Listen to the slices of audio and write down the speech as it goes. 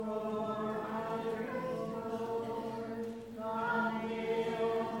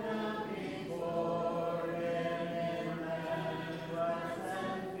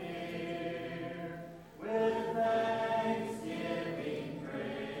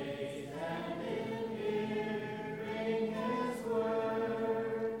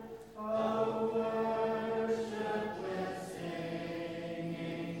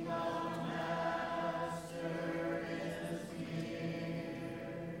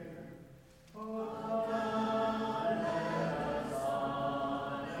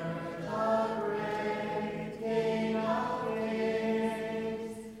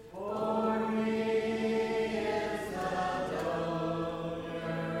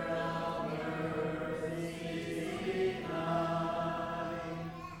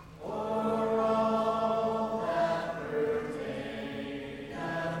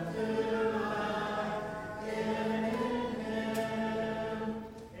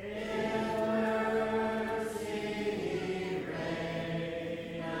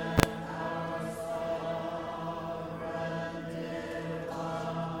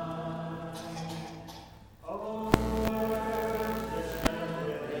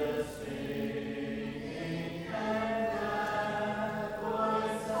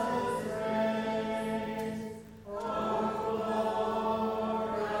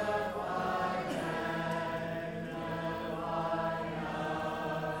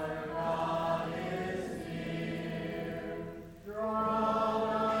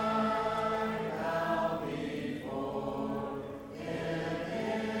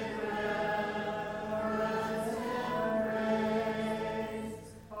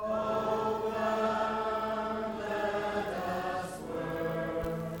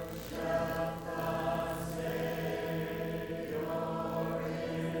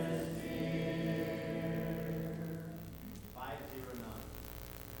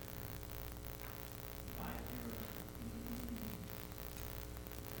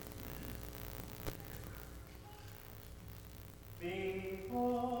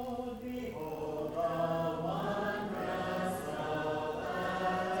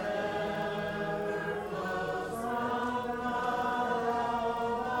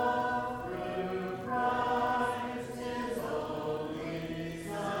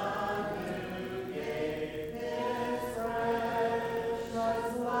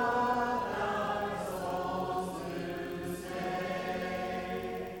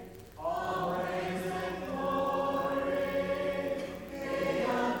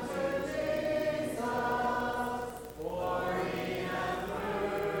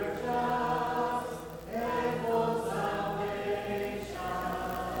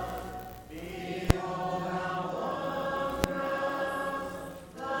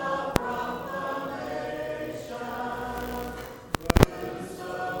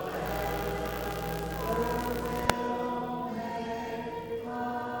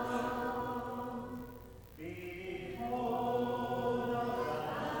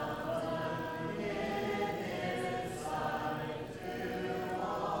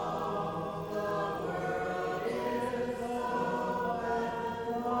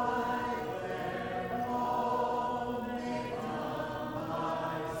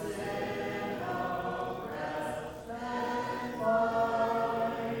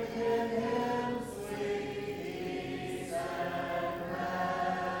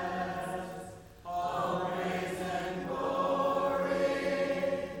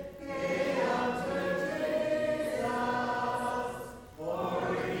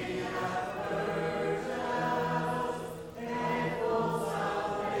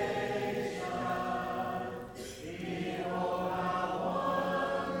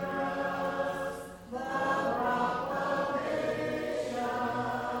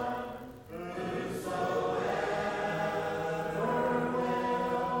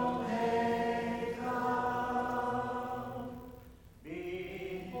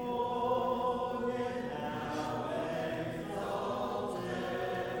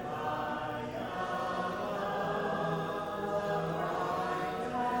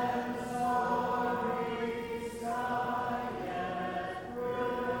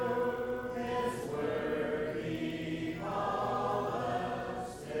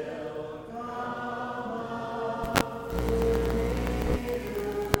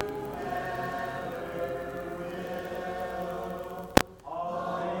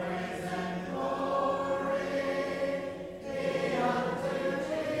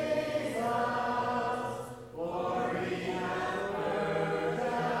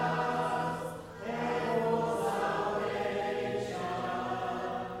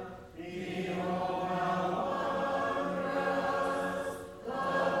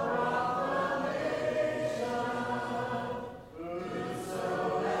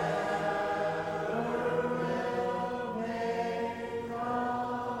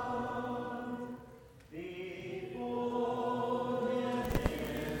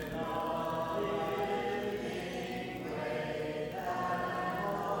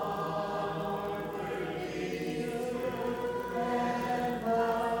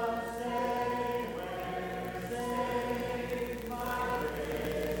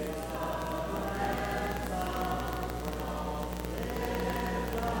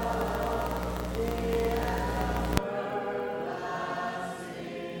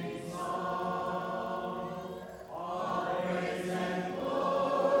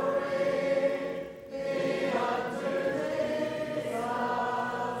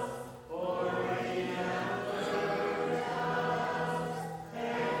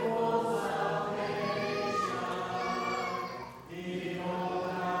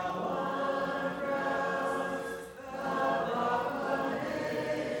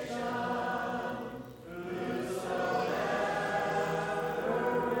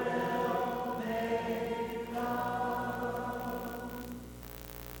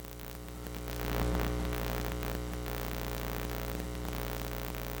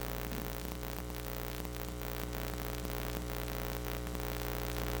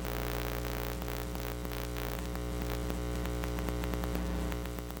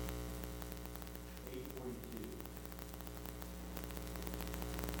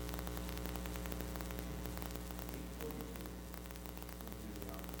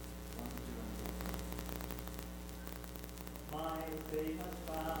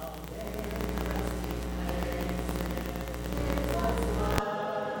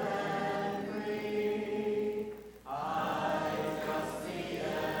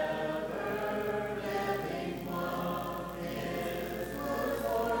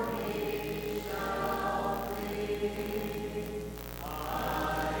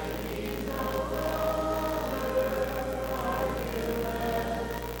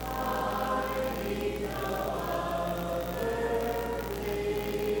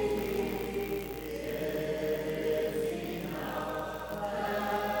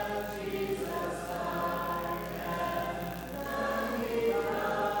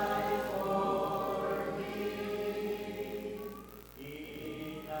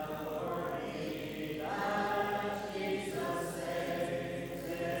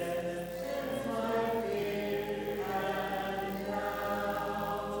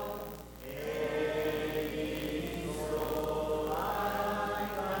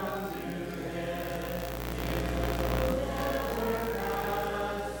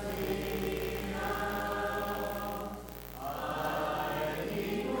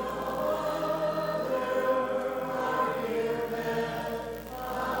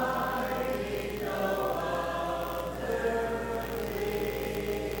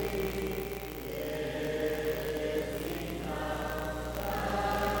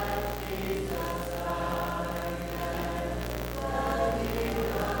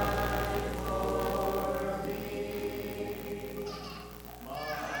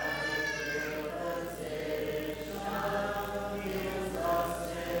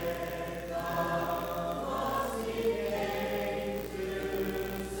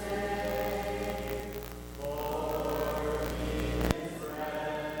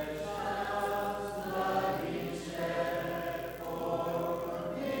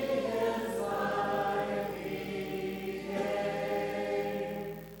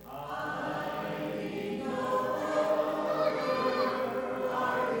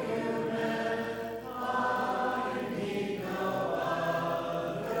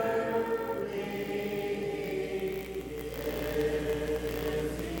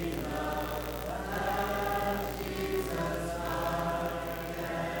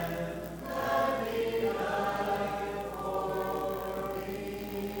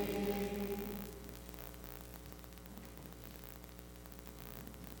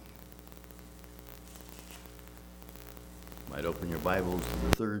Might open your Bibles to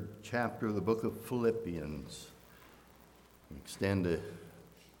the third chapter of the book of Philippians. Extend a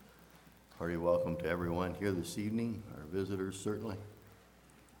hearty welcome to everyone here this evening, our visitors certainly.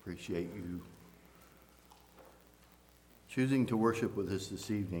 Appreciate you choosing to worship with us this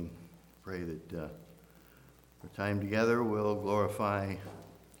evening. Pray that our time together will glorify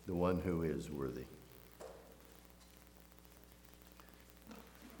the one who is worthy.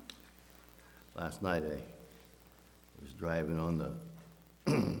 Last night I was driving on the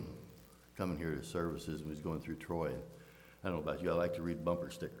coming here to services and was going through Troy. And I don't know about you, I like to read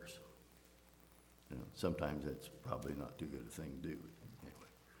bumper stickers. You know, sometimes that's probably not too good a thing to do. Anyway,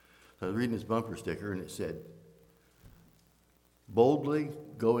 so I was reading this bumper sticker and it said, "Boldly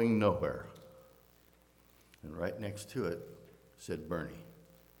going nowhere." And right next to it said Bernie.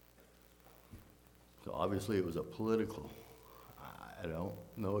 So obviously it was a political. I don't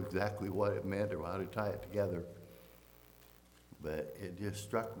know exactly what it meant or how to tie it together. But it just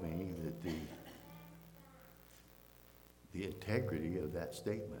struck me that the integrity of that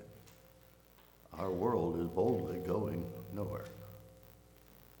statement. Our world is boldly going nowhere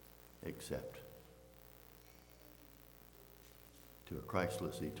except to a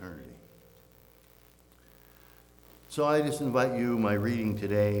Christless eternity. So I just invite you, my reading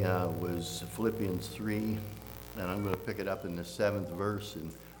today was Philippians 3, and I'm going to pick it up in the 7th verse,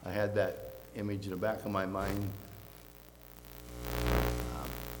 and I had that image in the back of my mind.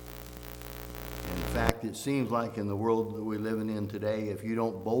 In fact, it seems like in the world that we're living in today, if you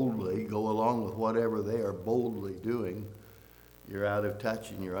don't boldly go along with whatever they are boldly doing, you're out of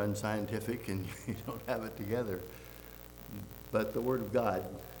touch and you're unscientific and you don't have it together. But the Word of God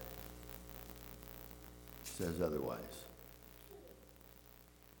says otherwise.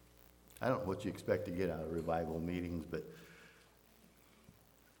 I don't know what you expect to get out of revival meetings, but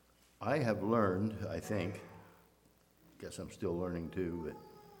I have learned, I think, guess I'm still learning too, but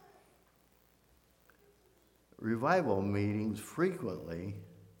revival meetings frequently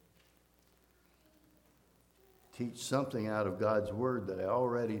teach something out of God's Word that I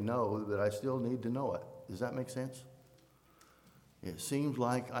already know, but I still need to know it. Does that make sense? It seems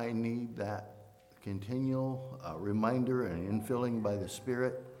like I need that continual reminder and infilling by the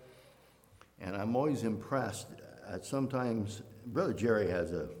Spirit. And I'm always impressed. Sometimes Brother Jerry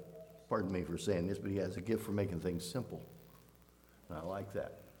has a, pardon me for saying this, but he has a gift for making things simple. And I like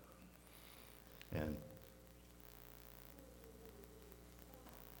that. And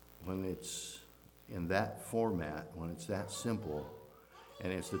when it's in that format, when it's that simple,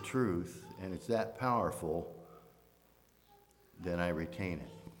 and it's the truth, and it's that powerful, then I retain it.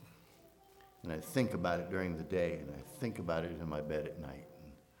 And I think about it during the day, and I think about it in my bed at night,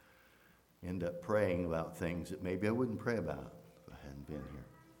 and end up praying about things that maybe I wouldn't pray about if I hadn't been here.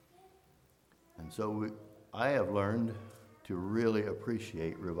 And so I have learned to really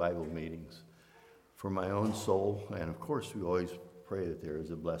appreciate revival meetings for my own soul, and of course we always pray that there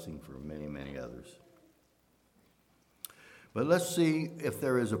is a blessing for many, many others. But let's see if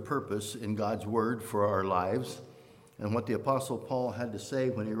there is a purpose in God's word for our lives and what the Apostle Paul had to say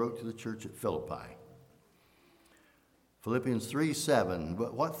when he wrote to the church at Philippi. Philippians 3:7,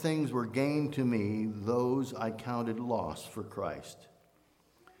 but what things were gained to me, those I counted loss for Christ.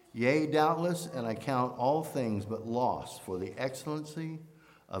 Yea, doubtless, and I count all things but loss for the excellency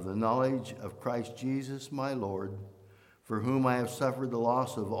of the knowledge of Christ Jesus my Lord, for whom I have suffered the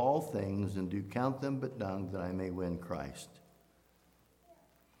loss of all things, and do count them but dung, that I may win Christ,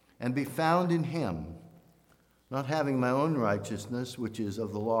 and be found in him, not having my own righteousness, which is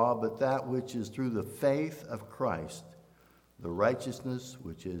of the law, but that which is through the faith of Christ, the righteousness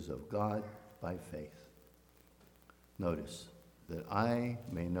which is of God by faith. Notice, that I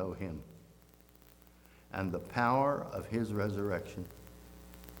may know him, and the power of his resurrection,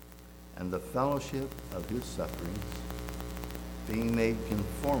 and the fellowship of his sufferings, being made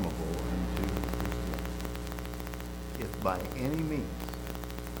conformable unto his death, if by any means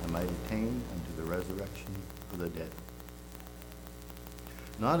I might attain unto the resurrection of the dead.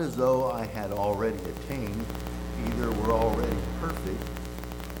 Not as though I had already attained, either were already perfect,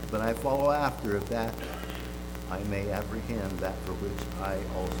 but I follow after, if that I may apprehend that for which I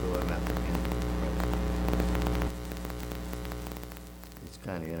also am apprehended. It's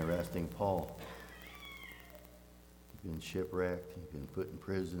kind of interesting. Paul, he'd been shipwrecked, he'd been put in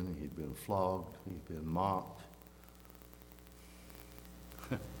prison, he'd been flogged, he'd been mocked.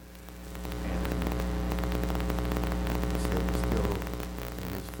 And he said still, in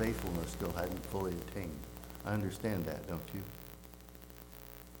his faithfulness, still hadn't fully attained. I understand that, don't you?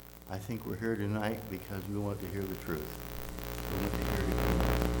 I think we're here tonight because we want to hear the truth. We want to hear it again.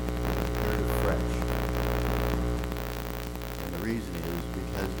 Hear it afresh. And the reason is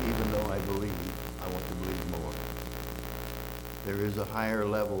because even though I believe, I want to believe more. There is a higher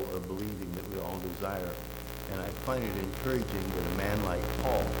level of believing that we all desire. And I find it encouraging that a man like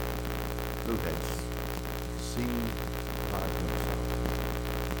Paul, who has seen God himself,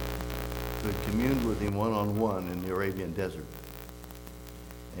 who had communed with him one-on-one in the Arabian desert,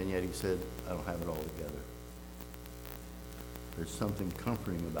 and yet he said, I don't have it all together. There's something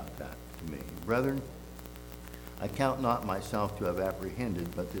comforting about that to me. Brethren, I count not myself to have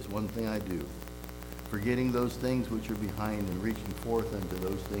apprehended, but this one thing I do, forgetting those things which are behind and reaching forth unto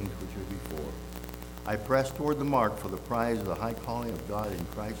those things which are before. I press toward the mark for the prize of the high calling of God in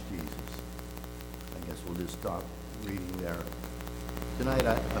Christ Jesus. I guess we'll just stop reading there. Tonight,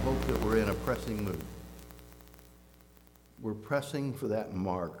 I hope that we're in a pressing mood. We're pressing for that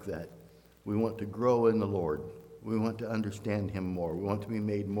mark that we want to grow in the Lord. We want to understand him more. We want to be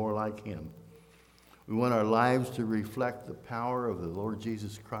made more like him. We want our lives to reflect the power of the Lord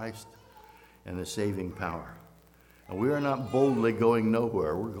Jesus Christ and the saving power. And we are not boldly going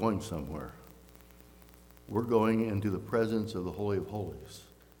nowhere. We're going somewhere. We're going into the presence of the Holy of Holies.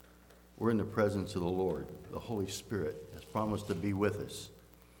 We're in the presence of the Lord. The Holy Spirit has promised to be with us.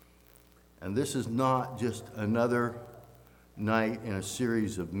 And this is not just another night in a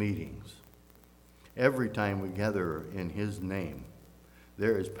series of meetings. Every time we gather in his name,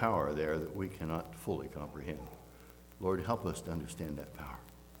 there is power there that we cannot fully comprehend. Lord, help us to understand that power.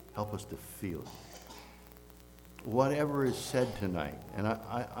 Help us to feel it. Whatever is said tonight, and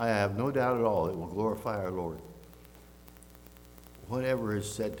I have no doubt at all it will glorify our Lord. Whatever is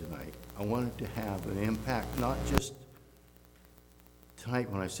said tonight, I want it to have an impact, not just tonight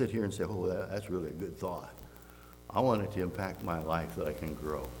when I sit here and say, oh, that's really a good thought. I want it to impact my life that I can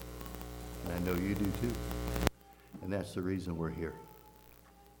grow. And I know you do too. And that's the reason we're here.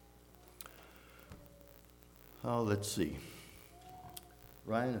 Oh, let's see.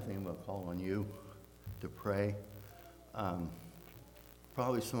 Ryan, I think I'm going to call on you to pray.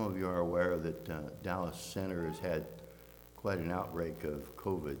 Probably some of you are aware that Dallas Center has had quite an outbreak of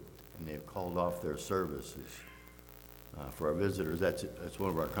COVID, and they've called off their services for our visitors. That's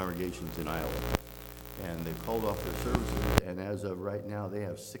one of our congregations in Iowa. And they've called off their services, and as of right now, they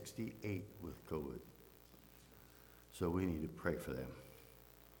have 68 with COVID. So we need to pray for them.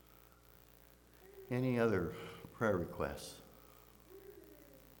 Any other prayer requests?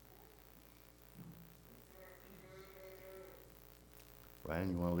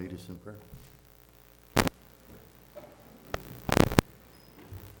 Ryan, you want to lead us in prayer?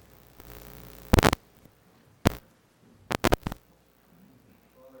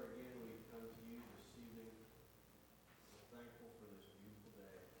 Father, again, we come to you this evening. We're thankful for this beautiful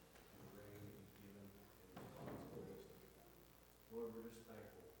day, the rain that you've given, and the responsibilities. Lord, we're just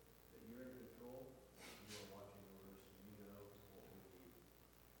thankful that you're in control, you are watching over us, and you know what we need.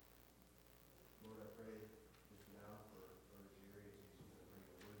 Lord, I pray just now for Jerry as he's going to bring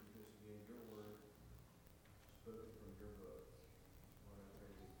a word to us again, your word, spoken from your book. Lord, I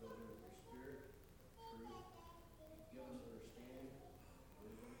pray that you fill him with your spirit, truth, give us understanding,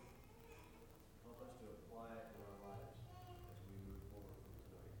 wisdom. Help us to apply it in our lives as we move forward from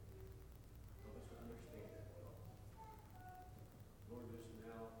tonight. Help us to understand it well. Lord, just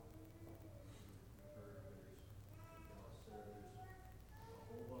now, we've heard there's Dallas Center, there's a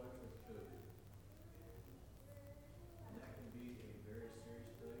whole bunch of COVID. And that can be a very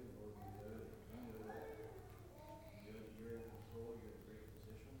serious thing. Lord, we know that you know that. You know that you're in control, you're in a great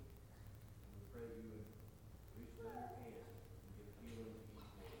position. And we pray that you would reach down your hand and give healing to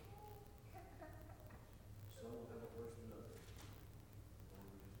each one. Some will have it worse than others.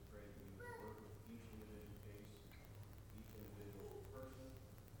 Lord, we just pray that you would work with each individual case, each individual person,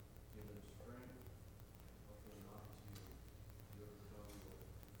 give them strength, help them not to be overcome with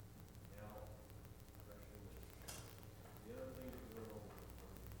doubt, depression, and the other things that we're all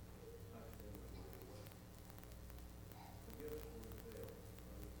touch them in a way. Forgive us when we fail. Give us strength,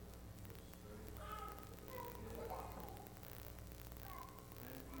 give us again. Thank you for the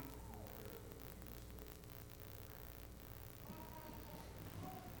prayer in Jesus' name.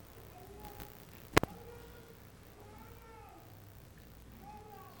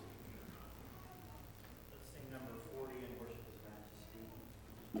 Let's sing number 40 and worship His Majesty.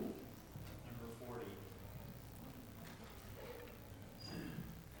 Number 40.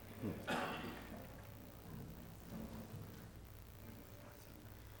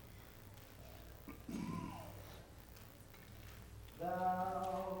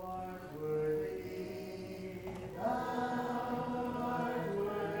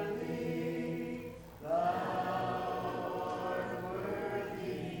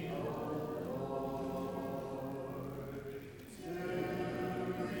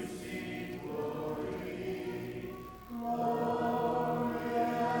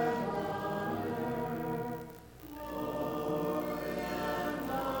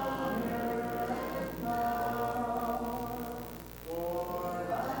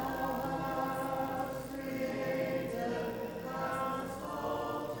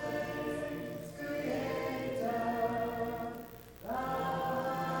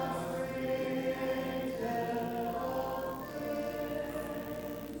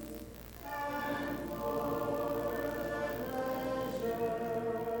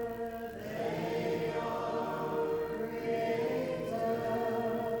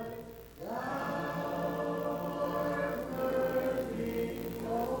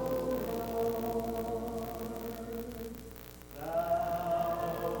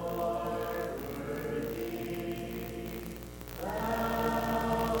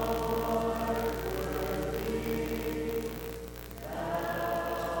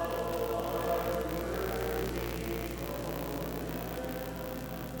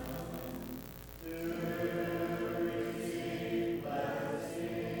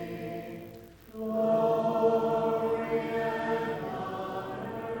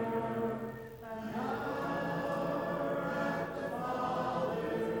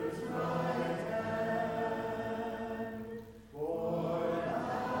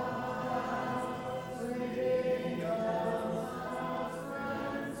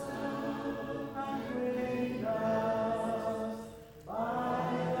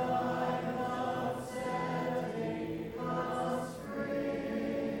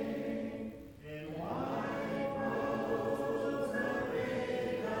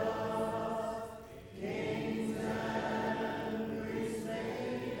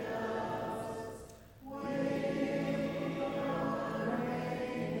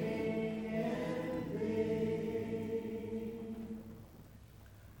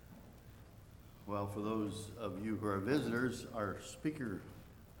 Well, for those of you who are visitors, our speaker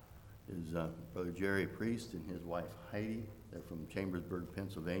is Brother Jerry Priest and his wife Heidi. They're from Chambersburg,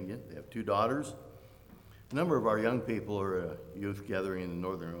 Pennsylvania. They have 2 daughters. A number of our young people are at a youth gathering in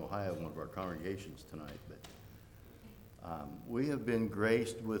northern Ohio, one of our congregations tonight. But we have been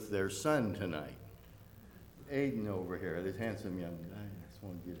graced with their son tonight. Aiden over here, this handsome young guy. I just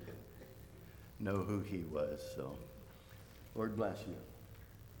wanted you to know who he was. So, Lord bless you.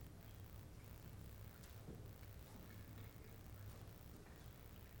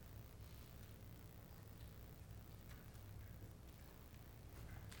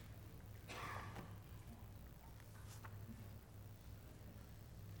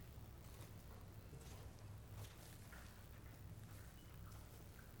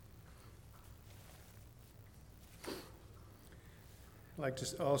 I'd like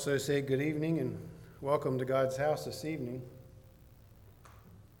to also say good evening and welcome to God's house this evening.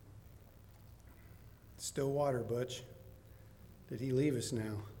 Still water, Butch. Did he leave us now?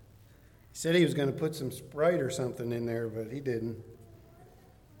 He said he was going to put some Sprite or something in there, but he didn't.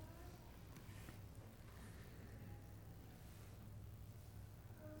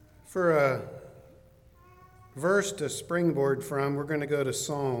 For a verse to springboard from, we're going to go to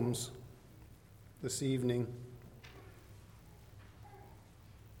Psalms this evening.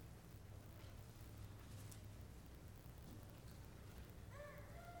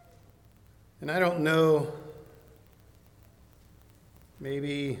 And I don't know,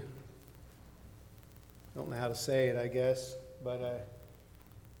 maybe, I don't know how to say it, I guess, but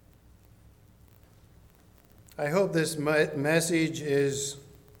I hope this message is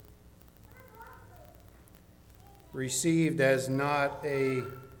received as not a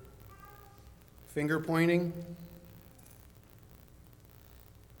finger pointing,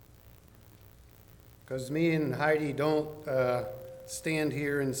 because me and Heidi don't stand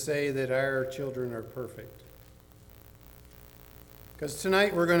here and say that our children are perfect. Because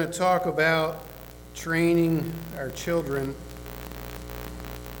tonight we're going to talk about training our children,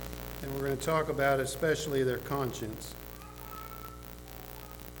 and we're going to talk about especially their conscience.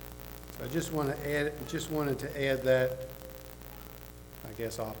 So I just wanted to add that, I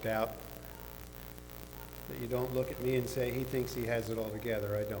guess opt out, that you don't look at me and say he thinks he has it all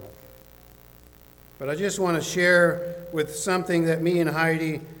together. I don't. But I just want to share with something that me and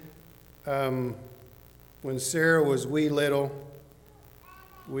Heidi, when Sarah was wee little,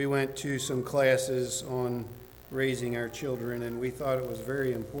 we went to some classes on raising our children, and we thought it was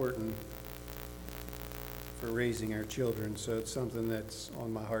very important for raising our children. So it's something that's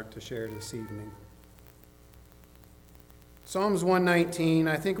on my heart to share this evening. Psalms 119,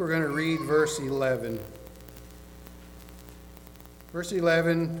 I think we're going to read verse 11. Verse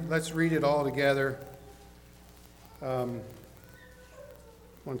 11, let's read it all together.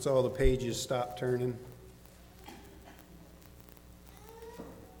 Once all the pages stop turning.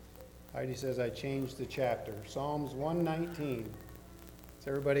 Heidi says I changed the chapter. Psalms 119. Does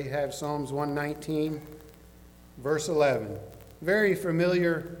everybody have Psalms 119? Verse 11. Very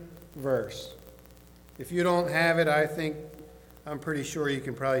familiar verse. If you don't have it, I'm pretty sure you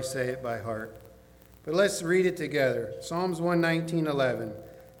can probably say it by heart. But let's read it together. Psalms 119:11.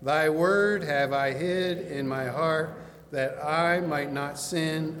 Thy word have I hid in my heart, that I might not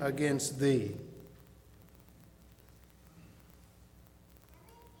sin against thee.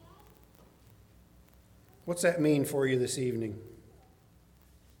 What's that mean for you this evening?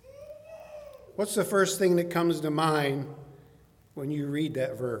 What's the first thing that comes to mind when you read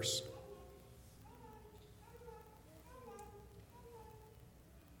that verse?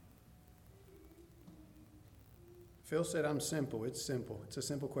 Phil said I'm simple. It's simple. It's a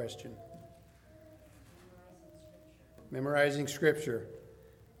simple question. Memorizing Scripture.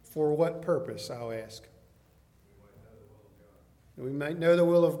 For what purpose, I'll ask? We might know the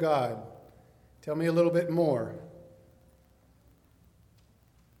will of God. Tell me a little bit more.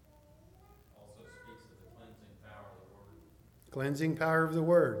 Also speaks of the cleansing power of the Word. Cleansing power of the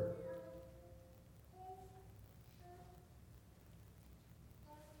Word.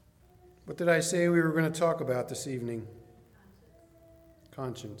 What did I say we were going to talk about this evening?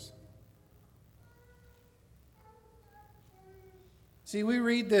 Conscience. See, we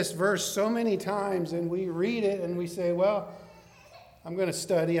read this verse so many times, and we read it and we say, well, I'm going to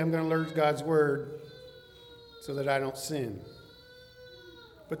study, I'm going to learn God's Word so that I don't sin.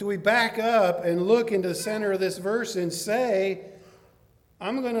 But do we back up and look into the center of this verse and say,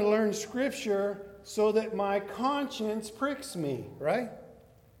 I'm going to learn Scripture so that my conscience pricks me, right?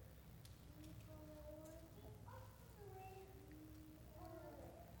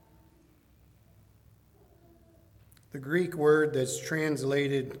 The Greek word that's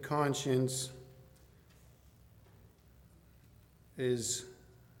translated conscience is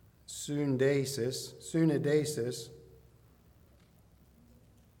sundesis.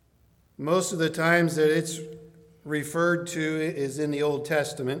 Most of the times that it's referred to is in the Old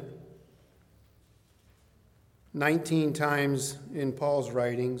Testament. 19 times in Paul's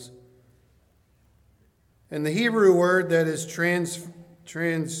writings. And the Hebrew word that is translated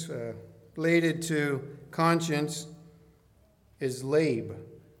to conscience is lab.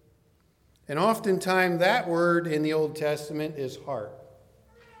 And oftentimes that word in the Old Testament is heart.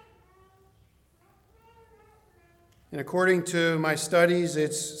 And according to my studies,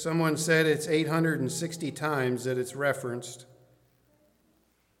 someone said it's 860 times that it's referenced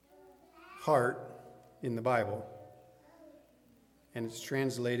heart in the Bible. And it's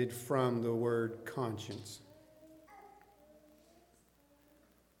translated from the word conscience.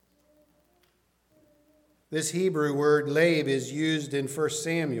 This Hebrew word lab is used in 1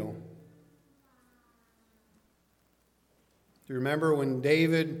 Samuel. Do you remember when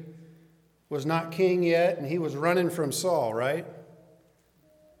David was not king yet and he was running from Saul, right?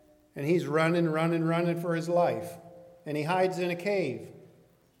 And he's running for his life. And he hides in a cave.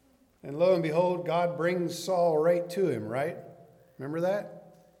 And lo and behold, God brings Saul right to him, right? Remember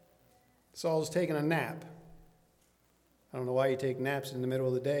that? Saul's taking a nap. I don't know why you take naps in the middle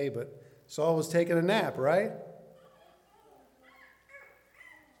of the day, but Saul was taking a nap, right?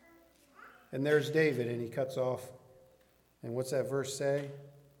 And there's David, and he cuts off. And what's that verse say? It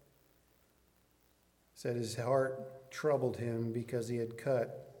said his heart troubled him because he had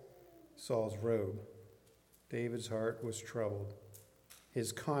cut Saul's robe. David's heart was troubled.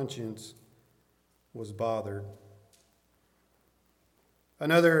 His conscience was bothered.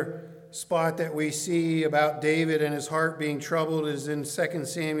 Another spot that we see about David and his heart being troubled is in 2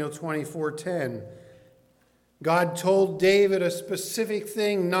 Samuel 24:10. God told David a specific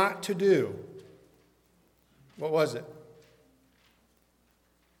thing not to do. What was it?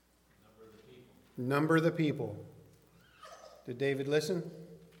 Number the people. Did David listen?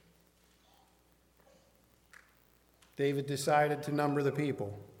 David decided to number the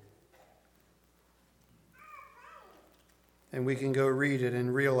people. And we can go read it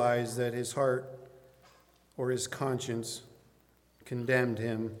and realize that his heart or his conscience condemned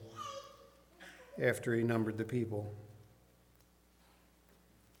him after he numbered the people.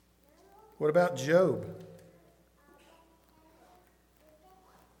 What about Job?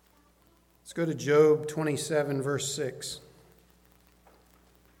 Let's go to Job 27, verse 6.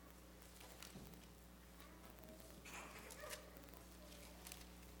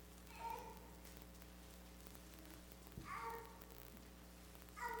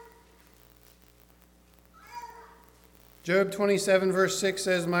 Job 27, verse 6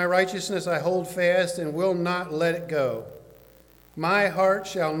 says, "My righteousness I hold fast and will not let it go. My heart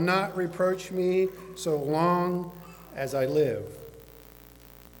shall not reproach me so long as I live."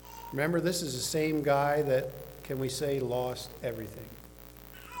 Remember, this is the same guy that, can we say, lost everything.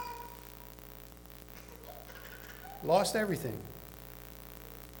 Lost everything.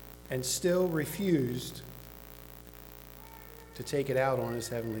 And still refused to take it out on his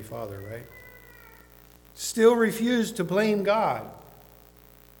Heavenly Father, right? Still refused to blame God.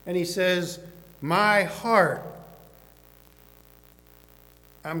 And he says, my heart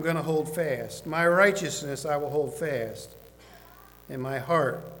I'm going to hold fast. My righteousness I will hold fast. And my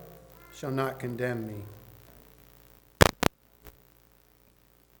heart shall not condemn me.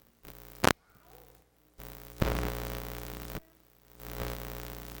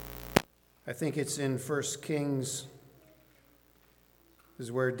 I think it's in 1 Kings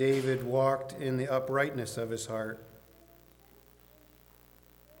is where David walked in the uprightness of his heart.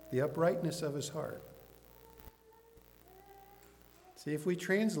 The uprightness of his heart. See, if we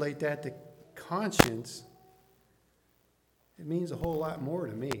translate that to conscience, it means a whole lot more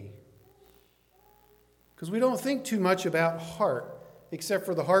to me. Because we don't think too much about heart, except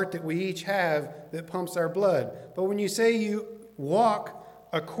for the heart that we each have that pumps our blood. But when you say you walk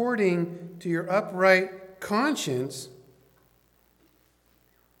according to your upright conscience,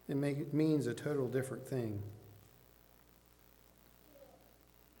 it means a total different thing.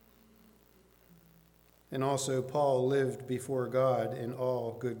 And also, Paul lived before God in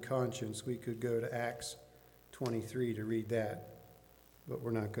all good conscience. We could go to Acts 23 to read that, but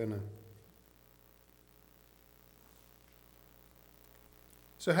we're not going to.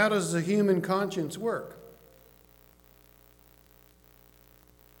 So how does the human conscience work?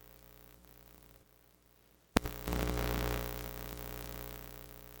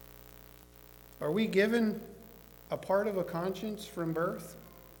 Are we given a part of a conscience from birth?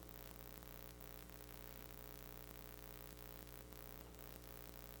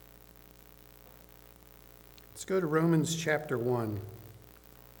 Let's go to Romans chapter 1.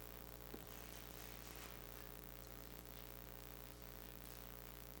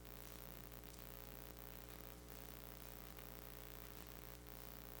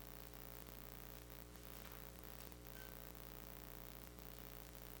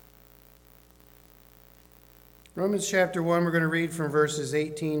 Romans chapter 1, we're going to read from verses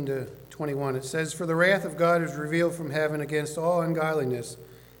 18 to 21. It says, "For the wrath of God is revealed from heaven against all ungodliness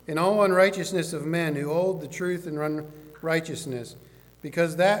and all unrighteousness of men who hold the truth in unrighteousness,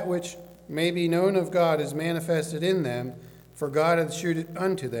 because that which may be known of God is manifested in them, for God hath shewed it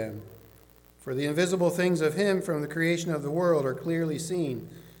unto them. For the invisible things of him from the creation of the world are clearly seen,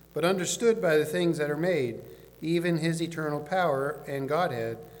 but understood by the things that are made, even his eternal power and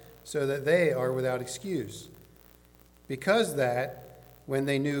Godhead, so that they are without excuse. Because that, when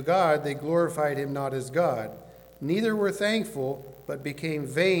they knew God, they glorified him not as God, neither were thankful, but became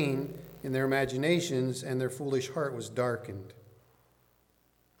vain in their imaginations, and their foolish heart was darkened."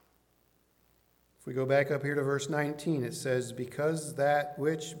 If we go back up here to verse 19, it says, "Because that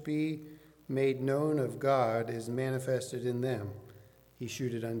which be made known of God is manifested in them, he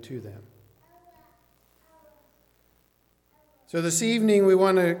shewed it unto them." So this evening we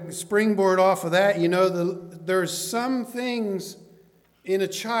want to springboard off of that. You know, there's some things in a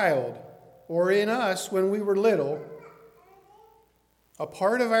child or in us when we were little, a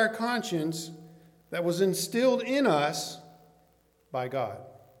part of our conscience that was instilled in us by God.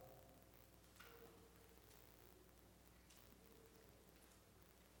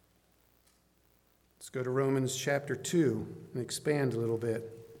 Let's go to Romans chapter 2 and expand a little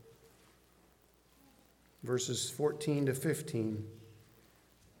bit. Verses 14 to 15.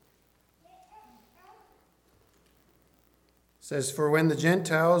 It says, "For when the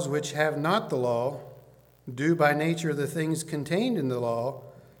Gentiles which have not the law do by nature the things contained in the law,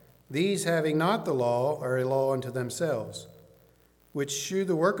 these having not the law are a law unto themselves, which shew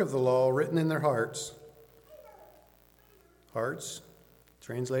the work of the law written in their hearts." Hearts,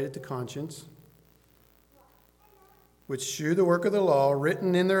 translated to conscience. "Which shew the work of the law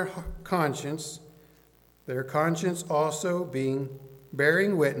written in their conscience, their conscience also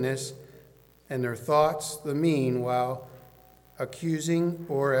bearing witness, and their thoughts the meanwhile accusing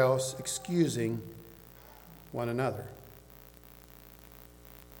or else excusing one another."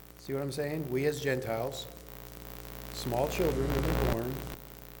 See what I'm saying? We as Gentiles, small children when they're born,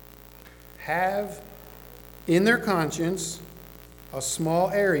 have in their conscience a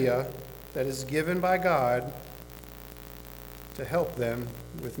small area that is given by God to help them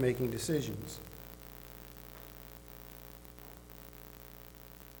with making decisions.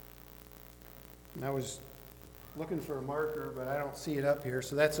 And I was looking for a marker, but I don't see it up here,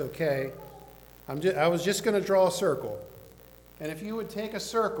 so that's okay. I was just going to draw a circle. And if you would take a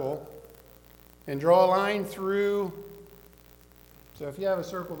circle and draw a line through, so if you have a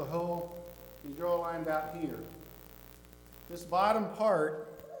circle the whole, you draw a line about here. This bottom part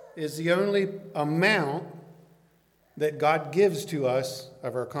is the only amount that God gives to us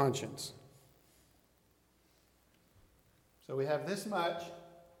of our conscience. So we have this much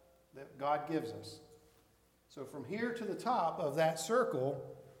that God gives us. So from here to the top of that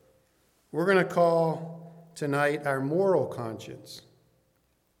circle, we're going to call tonight our moral conscience.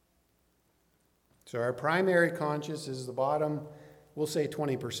 So our primary conscience is the bottom, we'll say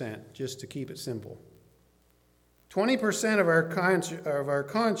 20%, just to keep it simple. 20% of our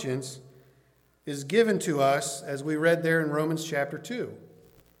conscience is given to us, as we read there in Romans chapter 2.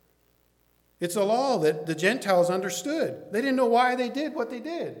 It's a law that the Gentiles understood. They didn't know why they did what they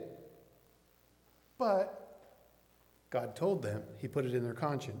did. But God told them. He put it in their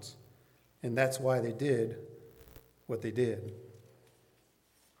conscience. And that's why they did what they did.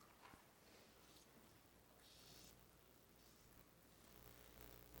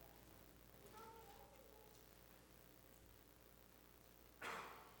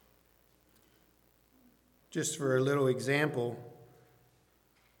 Just for a little example,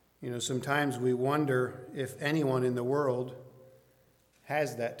 sometimes we wonder if anyone in the world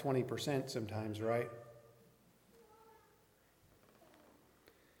has that 20% sometimes, right?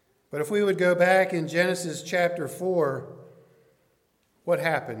 But if we would go back in Genesis chapter 4, what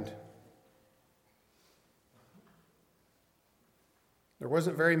happened? There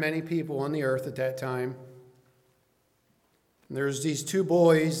wasn't very many people on the earth at that time. And there's these two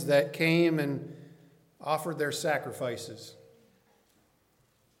boys that came and offered their sacrifices.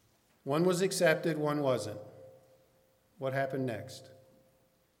 One was accepted, one wasn't. What happened next?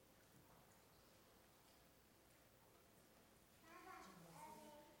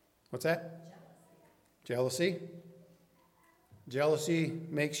 What's that? Jealousy. Jealousy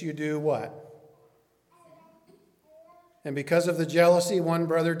makes you do what? And because of the jealousy, one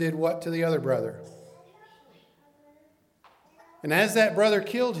brother did what to the other brother? And as that brother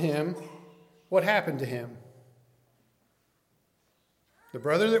killed him, what happened to him? The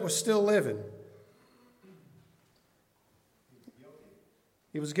brother that was still living.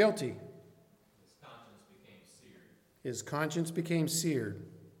 He was guilty. His conscience became seared. His conscience became seared.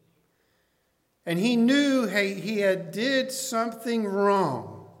 And he knew he had did something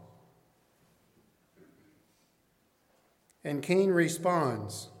wrong. And Cain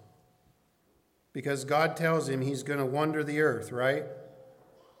responds because God tells him he's going to wander the earth, right?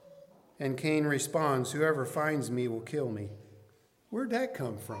 And Cain responds, "Whoever finds me will kill me." Where'd that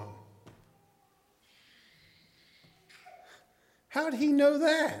come from? How'd he know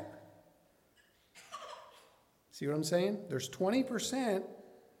that? See what I'm saying? There's 20%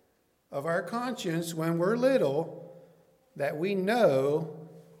 of our conscience when we're little that we know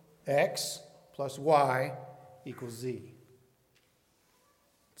X plus Y equals Z.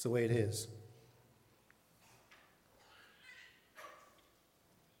 It's the way it is.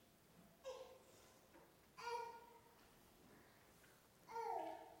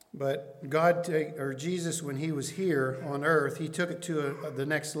 But Jesus, when he was here on earth, he took it to the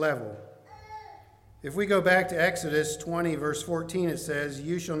next level. If we go back to Exodus 20, verse 14, it says,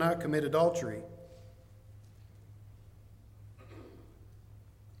 "You shall not commit adultery."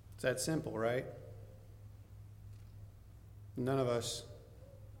 It's that simple, right? None of us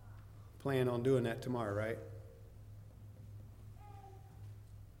plan on doing that tomorrow, right?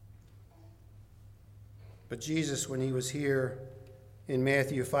 But Jesus, when he was here in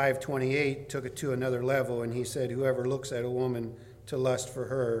Matthew 5:28, took it to another level, and he said, "Whoever looks at a woman to lust for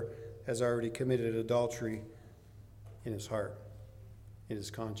her has already committed adultery in his heart, in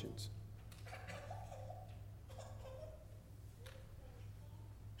his conscience."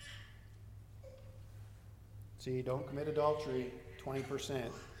 See, don't commit adultery,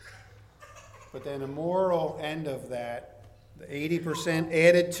 20%. But then the moral end of that, the 80%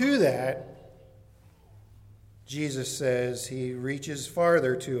 added to that, Jesus says he reaches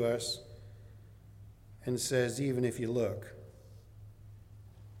farther to us and says, even if you look,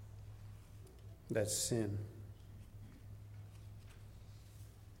 that's sin.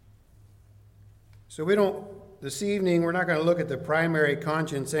 So this evening, we're not going to look at the primary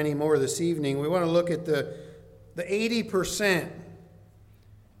conscience anymore this evening. We want to look at the 80%.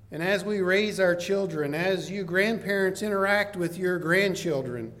 And as we raise our children, as you grandparents interact with your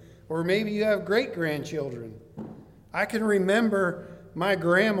grandchildren, or maybe you have great-grandchildren, I can remember my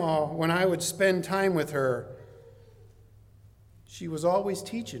grandma, when I would spend time with her, she was always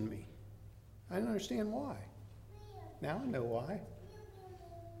teaching me. I didn't understand why. Now I know why.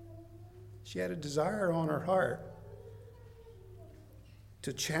 She had a desire on her heart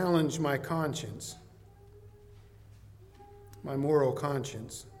to challenge my conscience, my moral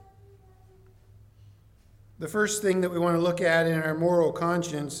conscience. The first thing that we want to look at in our moral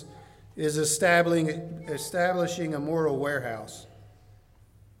conscience is establishing a moral warehouse.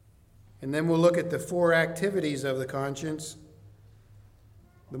 And then we'll look at the 4 activities of the conscience,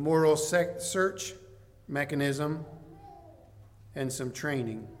 the moral search mechanism, and some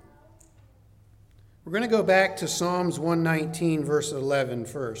training. We're going to go back to Psalms 119, verse 11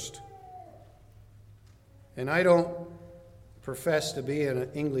 first. And I don't profess to be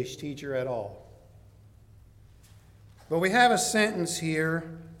an English teacher at all. But we have a sentence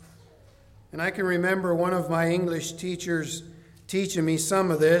here, and I can remember one of my English teachers teaching me some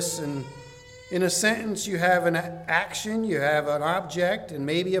of this. And in a sentence, you have an action, you have an object, and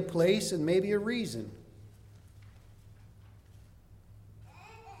maybe a place, and maybe a reason.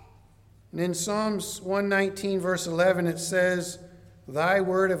 And in Psalms 119, verse 11, it says, "Thy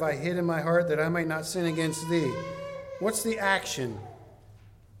word have I hid in my heart that I might not sin against thee." What's the action?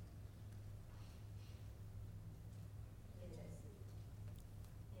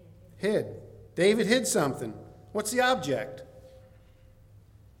 Hid. David hid something. What's the object?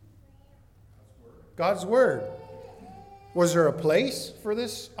 God's word. Was there a place for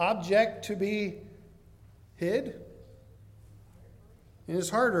this object to be hid? In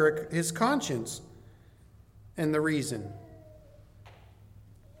his heart or his conscience? And the reason?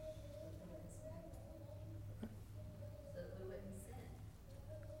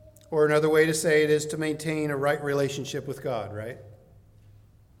 Or another way to say it is to maintain a right relationship with God, right?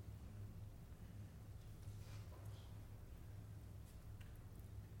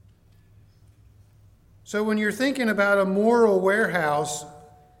 So when you're thinking about a moral warehouse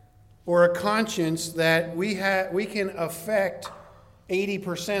or a conscience that we can affect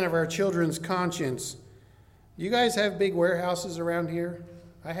 80% of our children's conscience. Do you guys have big warehouses around here?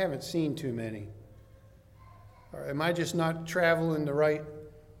 I haven't seen too many. Or am I just not traveling the right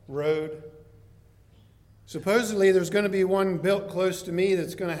road? Supposedly there's going to be one built close to me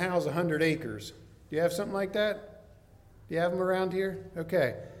that's going to house 100 acres. Do you have something like that? Do you have them around here?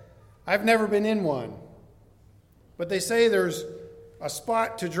 Okay. I've never been in one. But they say there's a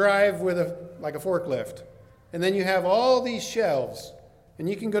spot to drive with like a forklift. And then you have all these shelves. And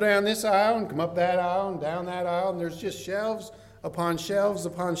you can go down this aisle and come up that aisle and down that aisle, and there's just shelves upon shelves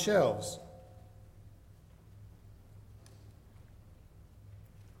upon shelves.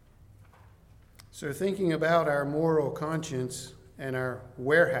 So thinking about our moral conscience and our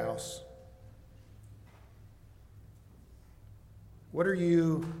warehouse, what are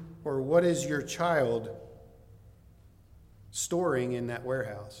you or what is your child storing in that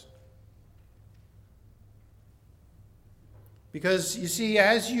warehouse? Because you see,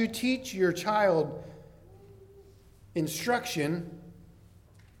 as you teach your child instruction,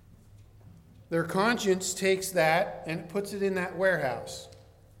 their conscience takes that and puts it in that warehouse.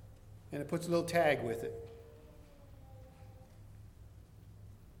 And it puts a little tag with it.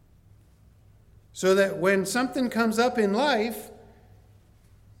 So that when something comes up in life,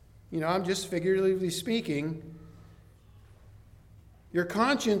 I'm just figuratively speaking, your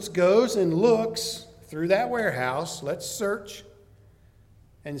conscience goes and looks through that warehouse. Let's search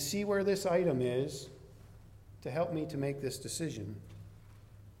and see where this item is to help me to make this decision.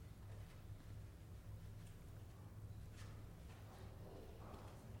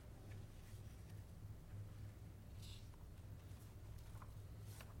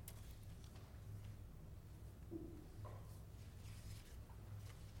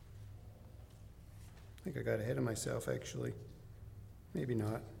 I think I got ahead of myself, actually. Maybe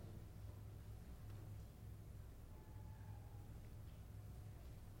not.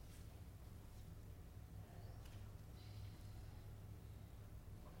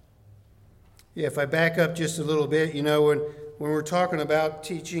 Yeah, if I back up just a little bit, when we're talking about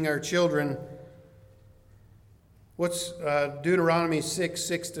teaching our children, what's Deuteronomy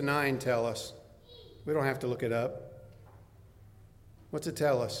 6:6-9 tell us? We don't have to look it up. What's it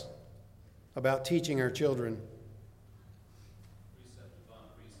tell us about teaching our children? Precept upon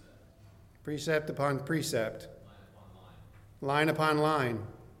precept. Precept upon precept. Line upon line. Line upon line.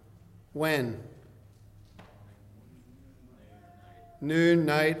 When? Noon,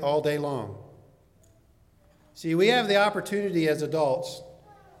 night, all day long. See, we have the opportunity as adults,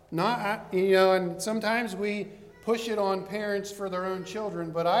 and sometimes we push it on parents for their own children,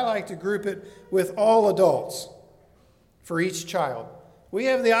 but I like to group it with all adults for each child. We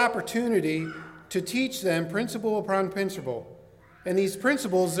have the opportunity to teach them principle upon principle. And these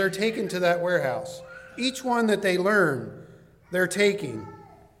principles, they're taken to that warehouse. Each one that they learn, they're taking.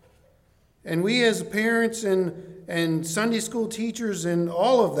 And we as parents and Sunday school teachers and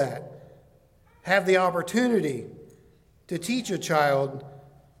all of that have the opportunity to teach a child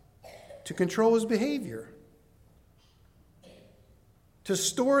to control his behavior. To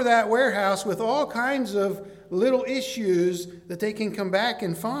store that warehouse with all kinds of little issues that they can come back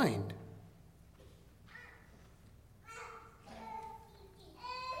and find.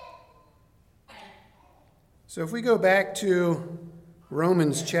 So if we go back to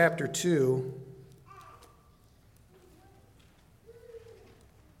Romans chapter 2,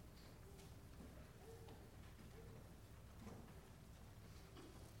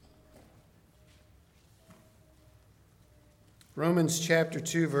 Romans chapter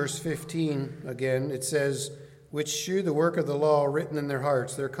 2, verse 15, again, it says, which shew the work of the law written in their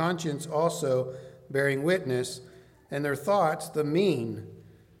hearts, their conscience also bearing witness, and their thoughts the mean.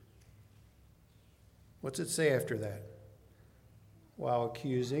 What's it say after that? While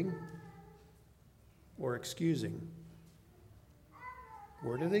accusing or excusing.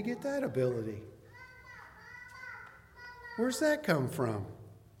 Where do they get that ability? Where's that come from?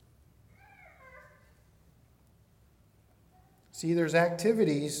 See, there's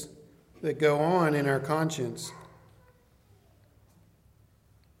activities that go on in our conscience.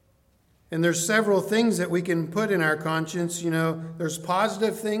 And there's several things that we can put in our conscience. There's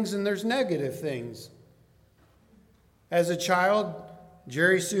positive things and there's negative things. As a child,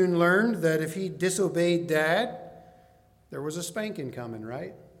 Jerry soon learned that if he disobeyed Dad, there was a spanking coming,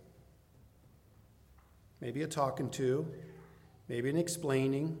 right? Maybe a talking to, maybe an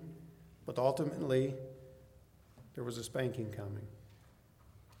explaining, but ultimately, there was a spanking coming.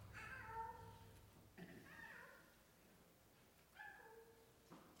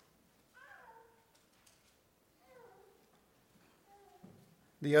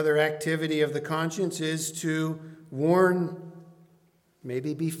 The other activity of the conscience is to warn,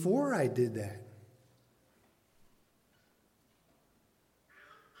 maybe before I did that.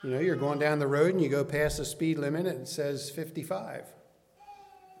 You're going down the road and you go past the speed limit and it says 55.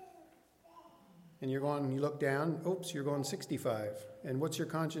 And you look down, oops, you're going 65. And what's your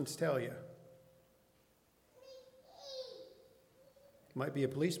conscience tell you? Might be a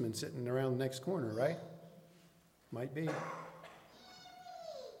policeman sitting around the next corner, right? Might be.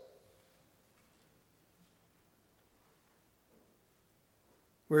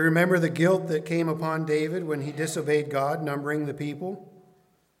 We remember the guilt that came upon David when he disobeyed God, numbering the people.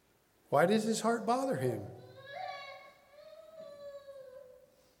 Why does his heart bother him?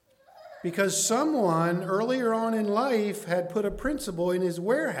 Because someone earlier on in life had put a principle in his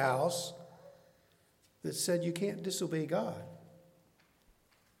warehouse that said you can't disobey God.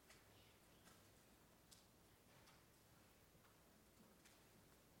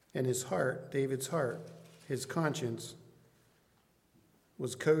 And his heart, David's heart, his conscience,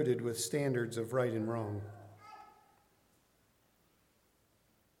 was coded with standards of right and wrong.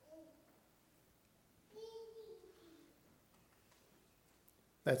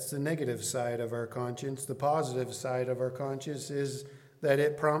 That's the negative side of our conscience. The positive side of our conscience is that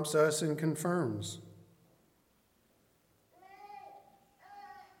it prompts us and confirms.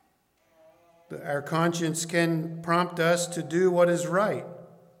 Our conscience can prompt us to do what is right.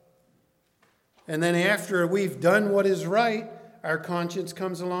 And then after we've done what is right, our conscience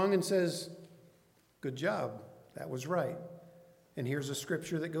comes along and says, good job, that was right. And here's a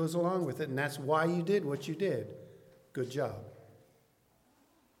scripture that goes along with it, and that's why you did what you did. Good job.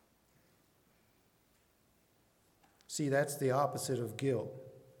 See, that's the opposite of guilt.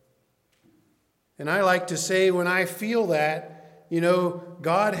 And I like to say when I feel that,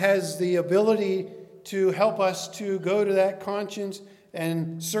 God has the ability to help us to go to that conscience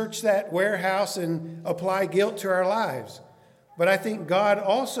and search that warehouse and apply guilt to our lives. But I think God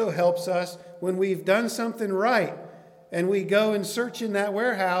also helps us when we've done something right and we go and search in that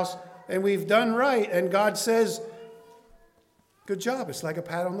warehouse and we've done right and God says, good job. It's like a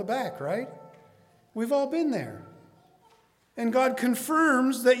pat on the back, right? We've all been there. And God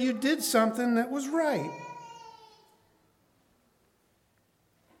confirms that you did something that was right.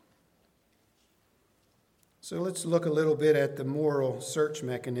 So let's look a little bit at the moral search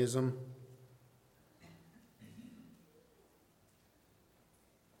mechanism.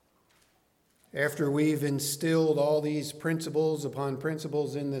 After we've instilled all these principles upon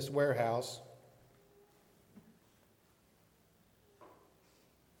principles in this warehouse,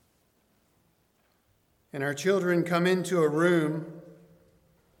 and our children come into a room,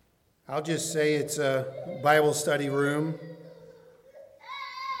 I'll just say it's a Bible study room,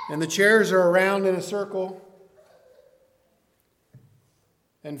 and the chairs are around in a circle,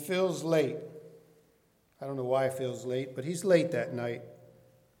 and Phil's late. I don't know why Phil's late, but he's late that night.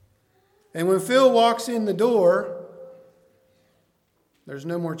 And when Phil walks in the door, there's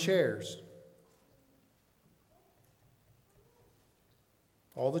no more chairs.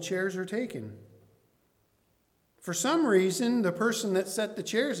 All the chairs are taken. For some reason, the person that set the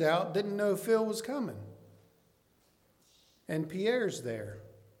chairs out didn't know Phil was coming. And Pierre's there.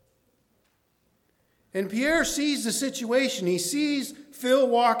 And Pierre sees the situation. He sees Phil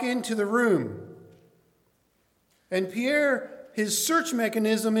walk into the room. And Pierre, his search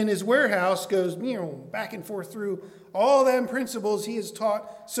mechanism in his warehouse goes back and forth through all them principles he has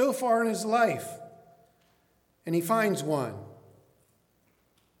taught so far in his life. And he finds one.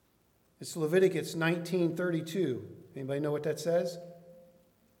 It's Leviticus 19:32. Anybody know what that says?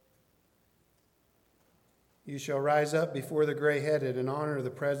 You shall rise up before the gray-headed and honor the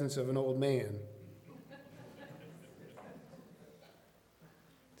presence of an old man.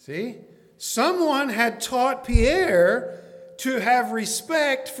 See? Someone had taught Pierre to have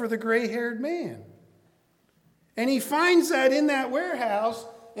respect for the gray-haired man. And he finds that in that warehouse,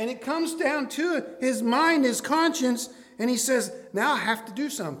 and it comes down to his mind, his conscience, and he says, now I have to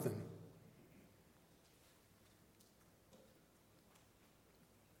do something.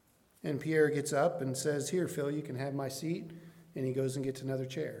 And Pierre gets up and says, here, Phil, you can have my seat. And he goes and gets another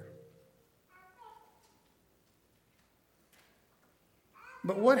chair.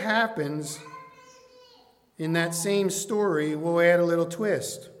 But what happens in that same story, we'll add a little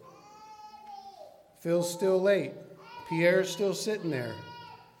twist. Phil's still late. Pierre's still sitting there.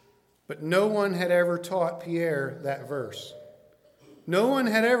 But no one had ever taught Pierre that verse. No one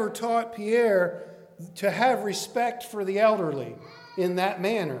had ever taught Pierre to have respect for the elderly in that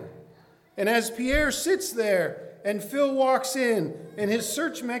manner. And as Pierre sits there and Phil walks in and his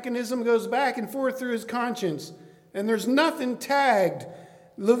search mechanism goes back and forth through his conscience and there's nothing tagged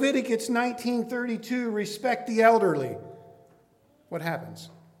Leviticus 19:32, respect the elderly. What happens?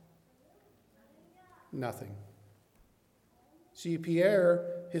 Nothing. See,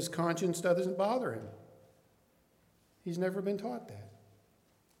 Pierre, his conscience doesn't bother him. He's never been taught that.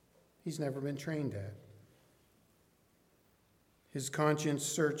 He's never been trained that. His conscience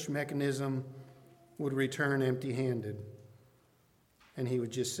search mechanism would return empty-handed, and he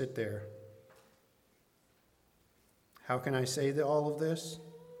would just sit there. How can I say all of this?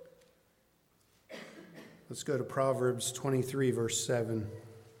 Let's go to Proverbs 23, verse 7.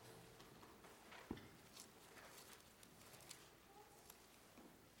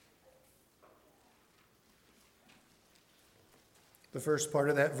 The first part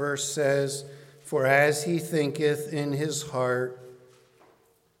of that verse says, "For as he thinketh in his heart,"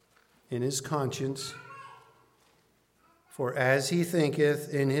 in his conscience, "for as he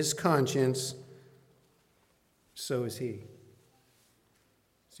thinketh in his conscience, so is he."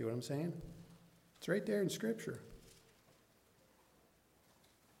 See what I'm saying? It's right there in Scripture.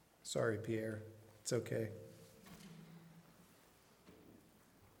 Sorry, Pierre. It's okay.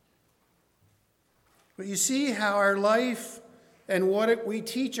 But you see how our life and what we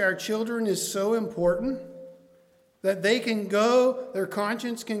teach our children is so important? That they can go, their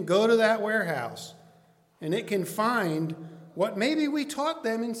conscience can go to that warehouse and it can find what maybe we taught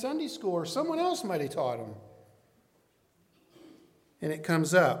them in Sunday school or someone else might have taught them. And it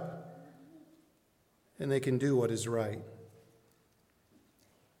comes up and they can do what is right.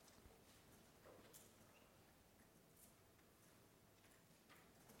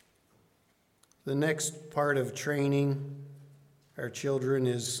 The next part of training our children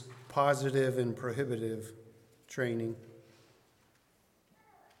is positive and prohibitive training.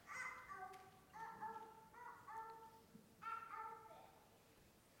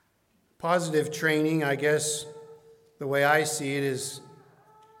 Positive training, I guess, the way I see it, is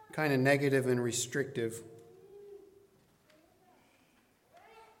kind of negative and restrictive.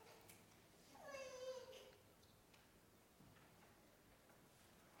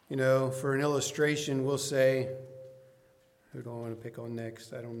 You know, for an illustration, we'll say, who do I want to pick on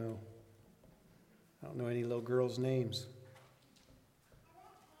next? I don't know. I don't know any little girls' names.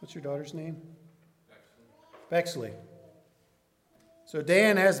 What's your daughter's name? Bexley. So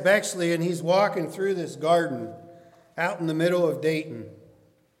Dan has Bexley, and he's walking through this garden out in the middle of Dayton.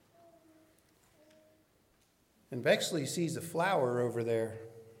 And Bexley sees a flower over there.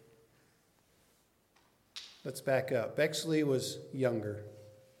 Let's back up. Bexley was younger.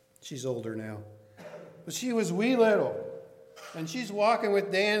 She's older now. But she was wee little. And she's walking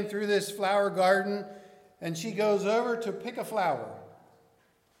with Dan through this flower garden, and she goes over to pick a flower.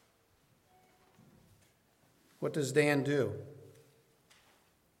 What does Dan do?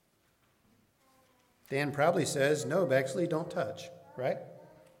 Dan probably says, "No, Bexley, don't touch," right?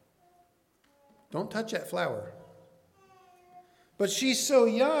 Don't touch that flower. But she's so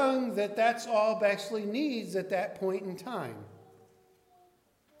young that that's all Bexley needs at that point in time.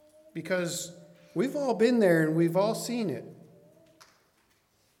 Because we've all been there and we've all seen it.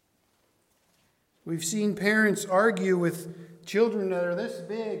 We've seen parents argue with children that are this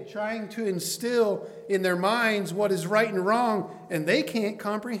big, trying to instill in their minds what is right and wrong, and they can't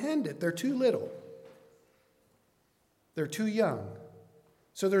comprehend it. They're too little. They're too young.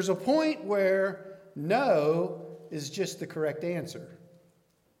 So there's a point where no is just the correct answer.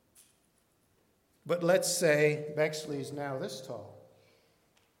 But let's say Bexley's now this tall.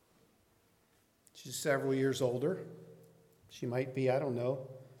 She's several years older. She might be, I don't know,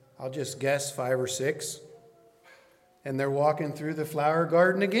 I'll just guess 5 or 6. And they're walking through the flower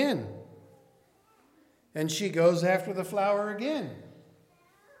garden again. And she goes after the flower again.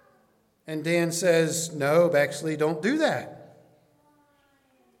 And Dan says, "No, Bexley, don't do that."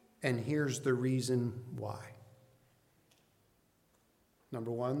 And here's the reason why.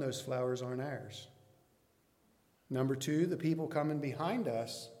 Number 1, those flowers aren't ours. Number 2, the people coming behind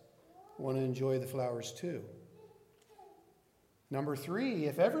us want to enjoy the flowers too. Number 3,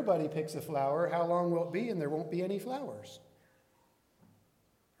 if everybody picks a flower, how long will it be and there won't be any flowers?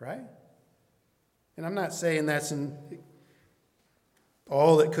 Right? And I'm not saying that's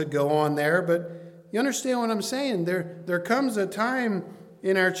all that could go on there, but you understand what I'm saying? There comes a time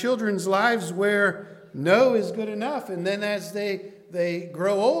in our children's lives where no is good enough, and then as they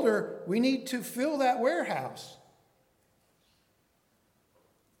grow older, we need to fill that warehouse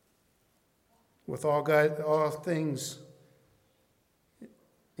with all things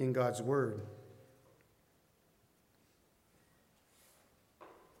in God's Word.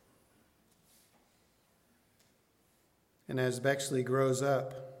 And as Bexley grows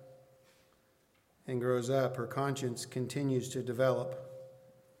up, her conscience continues to develop,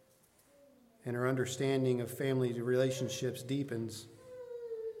 and her understanding of family relationships deepens.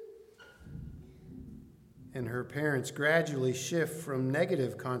 And her parents gradually shift from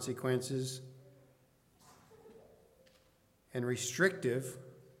negative consequences and restrictive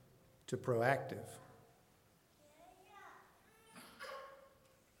to proactive.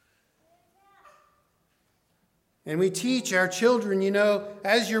 And we teach our children, you know,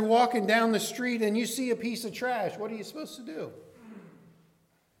 as you're walking down the street and you see a piece of trash, what are you supposed to do?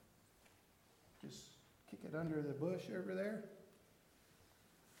 Just kick it under the bush over there?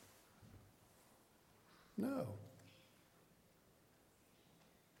 No.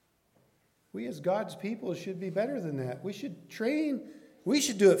 We as God's people should be better than that. We should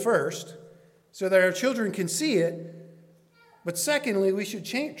do it first so that our children can see it. But secondly, we should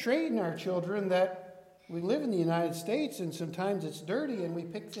train our children that we live in the United States and sometimes it's dirty and we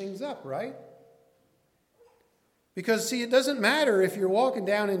pick things up, right? Because, see, it doesn't matter if you're walking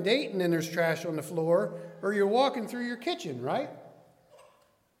down in Dayton and there's trash on the floor or you're walking through your kitchen, right?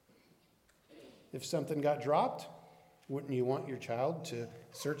 If something got dropped, wouldn't you want your child to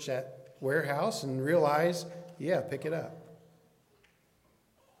search that warehouse and realize, yeah, pick it up?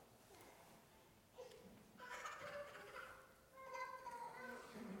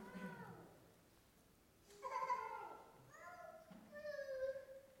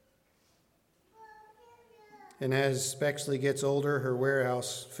 And as Bexley gets older, her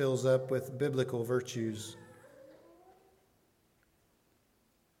warehouse fills up with biblical virtues.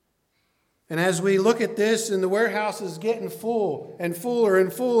 And as we look at this and the warehouse is getting full and fuller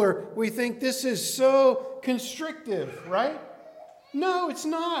and fuller, we think this is so constrictive, right? No, it's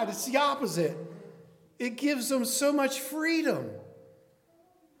not. It's the opposite. It gives them so much freedom.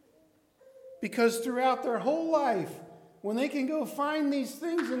 Because throughout their whole life, when they can go find these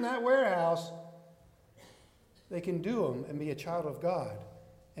things in that warehouse, they can do them and be a child of God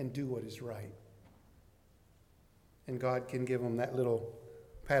and do what is right. And God can give them that little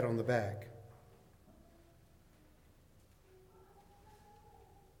pat on the back.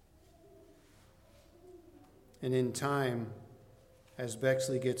 And in time, as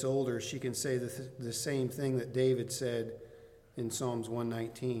Bexley gets older, she can say the same thing that David said in Psalms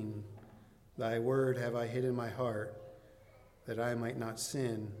 119. Thy word have I hid in my heart, that I might not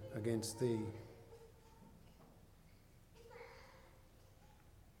sin against thee.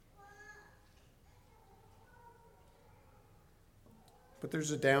 But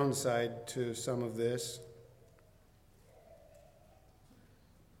there's a downside to some of this.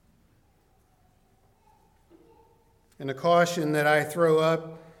 And a caution that I throw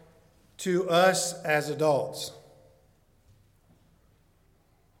up to us as adults.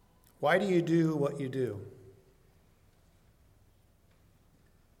 Why do you do what you do?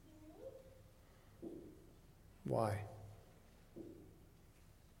 Why?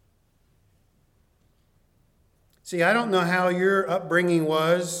 See, I don't know how your upbringing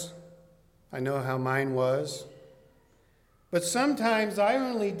was. I know how mine was. But sometimes I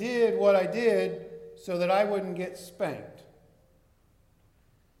only did what I did so that I wouldn't get spanked.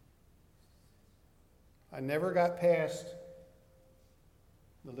 I never got past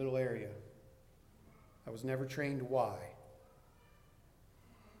the little area. I was never trained why.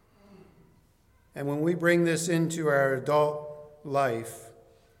 And when we bring this into our adult life,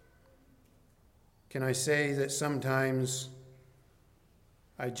 can I say that sometimes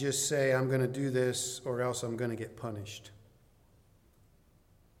I just say I'm going to do this or else I'm going to get punished?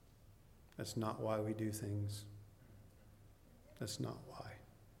 That's not why we do things. That's not why.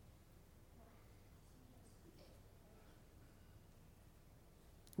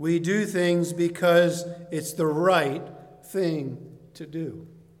 We do things because it's the right thing to do.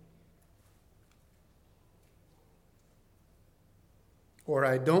 Or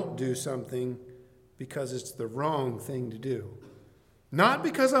I don't do something because it's the wrong thing to do. Not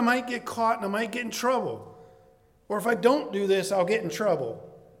because I might get caught and I might get in trouble. Or if I don't do this, I'll get in trouble.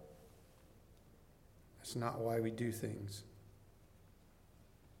 That's not why we do things.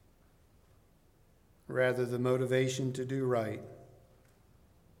 Rather, the motivation to do right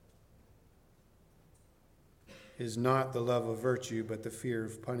is not the love of virtue, but the fear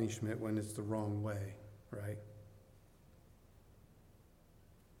of punishment when it's the wrong way, right?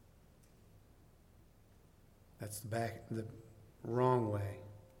 That's the wrong way.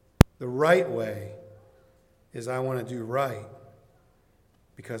 The right way is I want to do right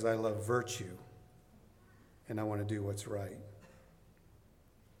because I love virtue and I want to do what's right.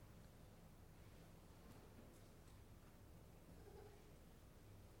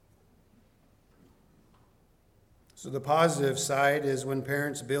 So the positive side is when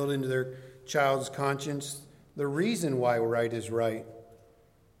parents build into their child's conscience the reason why right is right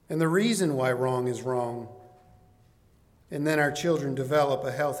and the reason why wrong is wrong. And then our children develop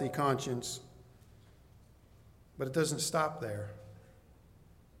a healthy conscience. But it doesn't stop there.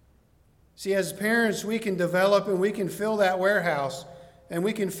 See, as parents, we can develop and we can fill that warehouse, and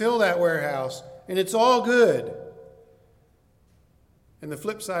we can fill that warehouse, and it's all good. And the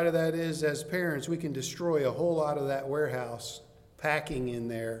flip side of that is, as parents, we can destroy a whole lot of that warehouse packing in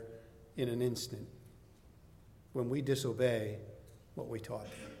there in an instant when we disobey what we taught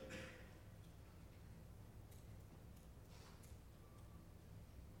them.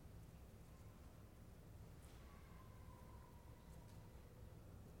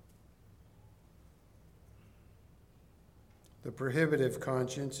 The prohibitive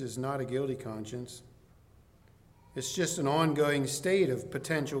conscience is not a guilty conscience. It's just an ongoing state of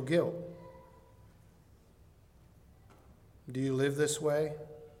potential guilt. Do you live this way?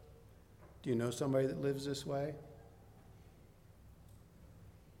 Do you know somebody that lives this way?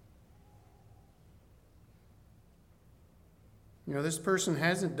 You know, this person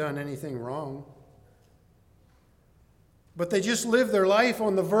hasn't done anything wrong, but they just live their life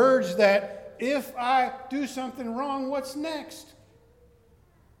on the verge that if I do something wrong, what's next?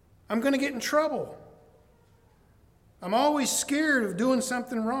 I'm going to get in trouble. I'm always scared of doing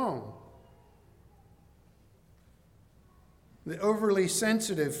something wrong. The overly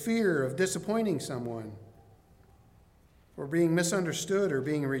sensitive fear of disappointing someone, or being misunderstood, or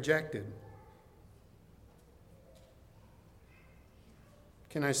being rejected.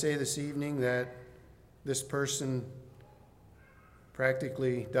 Can I say this evening that this person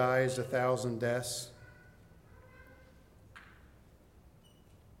practically dies 1,000 deaths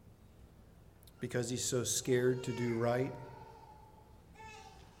because he's so scared to do right?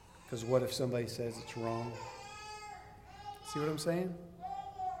 Because what if somebody says it's wrong? See what I'm saying?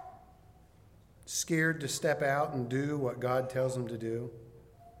 Scared to step out and do what God tells him to do.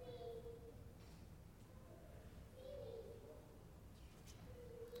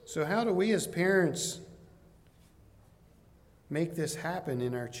 So how do we as parents make this happen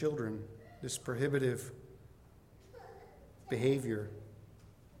in our children, this prohibitive behavior?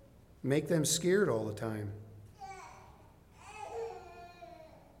 Make them scared all the time.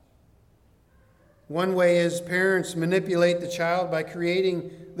 One way is parents manipulate the child by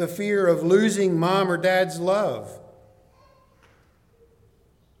creating the fear of losing mom or dad's love.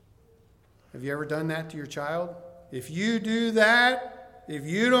 Have you ever done that to your child? If you do that, if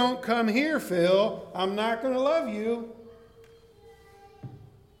you don't come here, Phil, I'm not going to love you.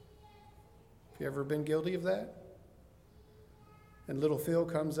 Have you ever been guilty of that? And little Phil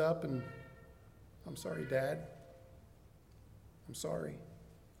comes up and, I'm sorry, Dad. I'm sorry.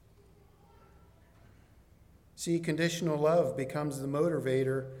 See, conditional love becomes the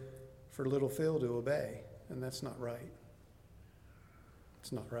motivator for little Phil to obey, and that's not right.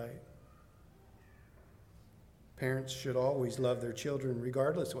 It's not right. Parents should always love their children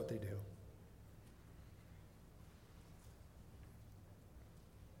regardless of what they do.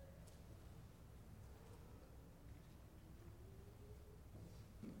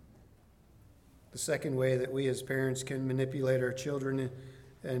 The second way that we as parents can manipulate our children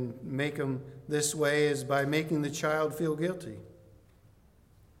and make them this way is by making the child feel guilty.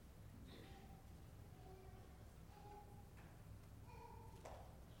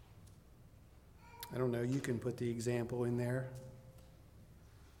 I don't know, you can put the example in there.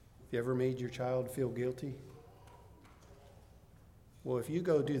 Have you ever made your child feel guilty? Well, if you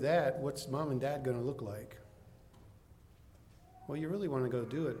go do that, what's mom and dad going to look like? Well, you really want to go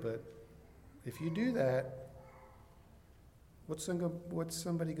do it, but if you do that, what's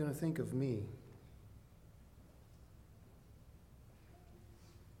somebody going to think of me?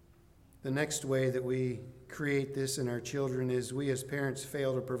 The next way that we create this in our children is we as parents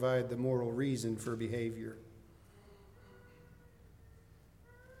fail to provide the moral reason for behavior.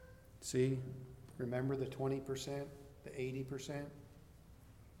 See, remember the 20%, the 80%?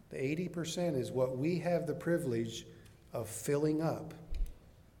 The 80% is what we have the privilege of filling up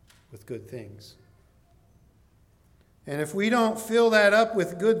with good things. And if we don't fill that up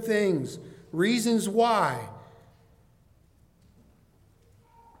with good things, reasons why,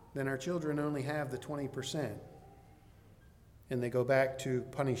 then our children only have the 20%. And they go back to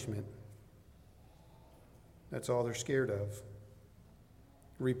punishment. That's all they're scared of.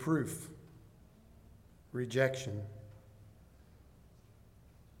 Reproof. Rejection.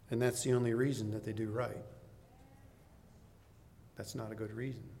 And that's the only reason that they do right. That's not a good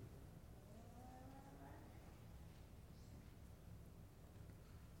reason.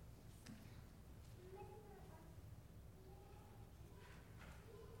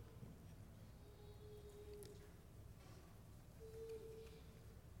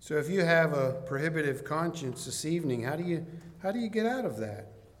 So if you have a prohibitive conscience this evening, how do you get out of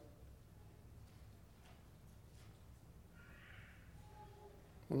that?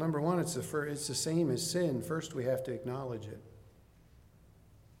 Well, number one, it's the same as sin. First, we have to acknowledge it.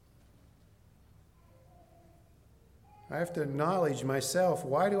 I have to acknowledge myself.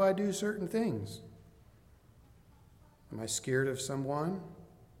 Why do I do certain things? Am I scared of someone?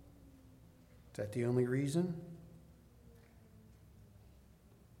 Is that the only reason?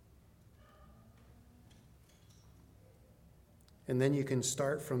 And then you can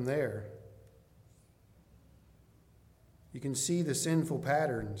start from there. You can see the sinful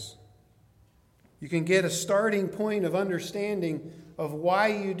patterns. You can get a starting point of understanding of why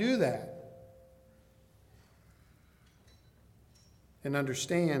you do that. And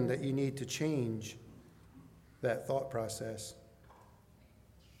understand that you need to change that thought process.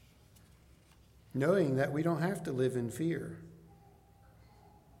 Knowing that we don't have to live in fear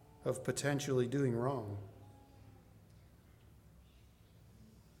of potentially doing wrong.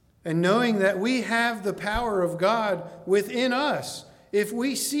 And knowing that we have the power of God within us. If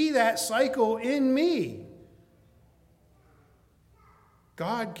we see that cycle in me,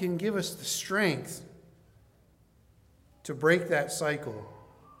 God can give us the strength to break that cycle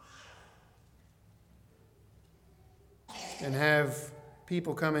and have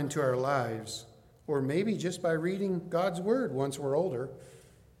people come into our lives, or maybe just by reading God's Word once we're older,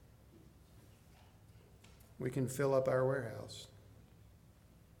 we can fill up our warehouse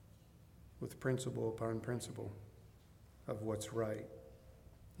with principle upon principle of what's right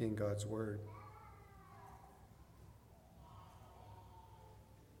in God's Word.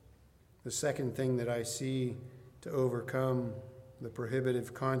 The second thing that I see to overcome the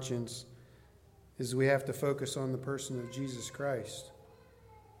prohibitive conscience is we have to focus on the person of Jesus Christ.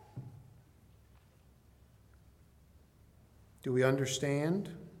 Do we understand?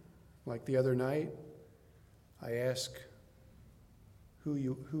 Like the other night, I ask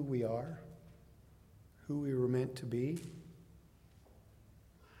who we are, who we were meant to be,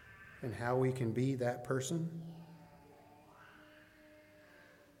 and how we can be that person.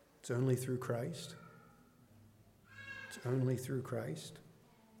 It's only through Christ. It's only through Christ.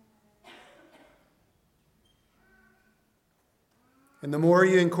 And the more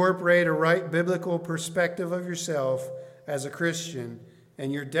you incorporate a right biblical perspective of yourself as a Christian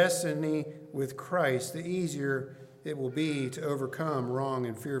and your destiny with Christ, the easier it will be to overcome wrong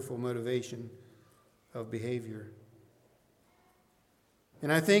and fearful motivation of behavior.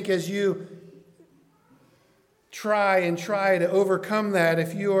 And I think as you try to overcome that,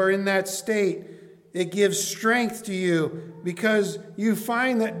 if you are in that state, it gives strength to you because you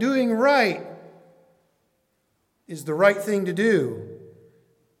find that doing right is the right thing to do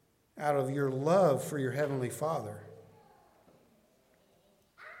out of your love for your Heavenly Father.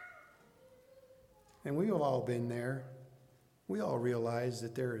 And we've all been there. We all realize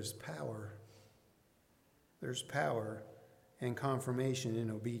that there is power. There's power and confirmation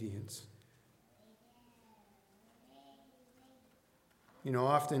in obedience. You know,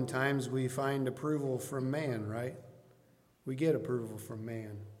 oftentimes we find approval from man, right? We get approval from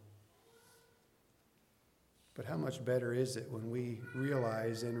man. But how much better is it when we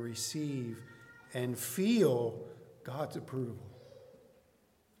realize and receive and feel God's approval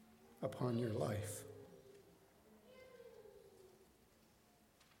upon your life?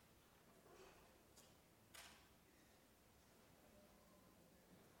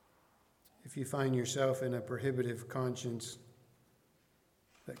 If you find yourself in a prohibitive conscience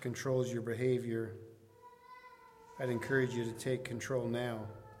that controls your behavior, I'd encourage you to take control now.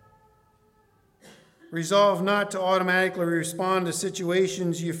 Resolve not to automatically respond to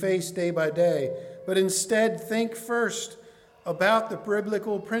situations you face day by day, but instead think first about the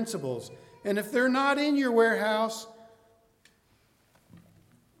biblical principles. And if they're not in your warehouse,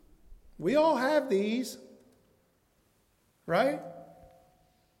 we all have these, right?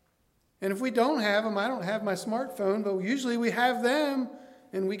 And if we don't have them, I don't have my smartphone, but usually we have them,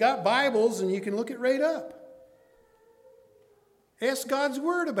 and we got Bibles, and you can look it right up. Ask God's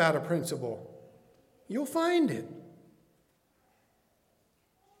Word about a principle. You'll find it.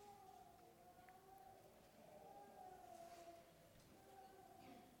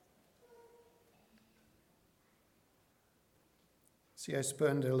 See, I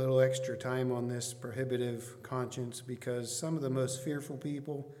spend a little extra time on this prohibitive conscience because some of the most fearful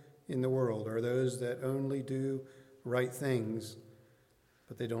people in the world are those that only do right things,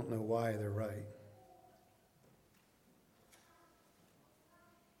 but they don't know why they're right.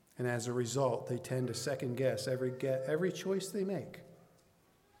 And as a result, they tend to second guess every choice they make.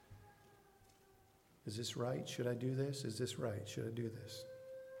 Is this right? Should I do this? Is this right? Should I do this?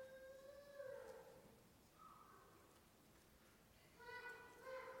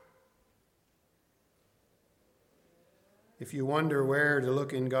 If you wonder where to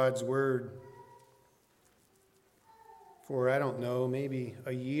look in God's Word for, I don't know, maybe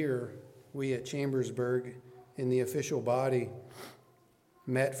a year, we at Chambersburg in the official body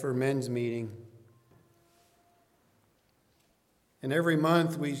met for men's meeting. And every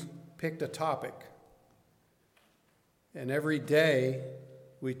month we picked a topic. And every day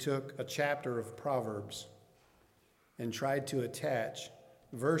we took a chapter of Proverbs and tried to attach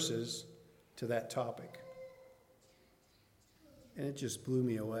verses to that topic. And it just blew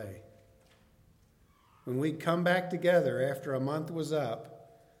me away. when we'd come back together after a month was up,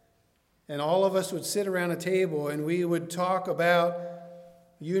 and all of us would sit around a table and we would talk about,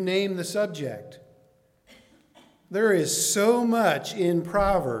 you name the subject. There is so much in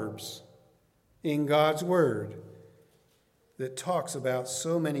Proverbs, in God's Word, that talks about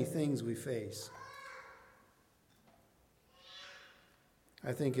so many things we face.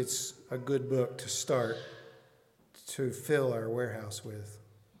 I think it's a good book to start to fill our warehouse with.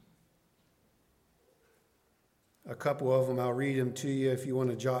 A couple of them, I'll read them to you if you want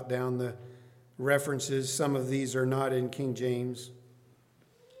to jot down the references. Some of these are not in King James.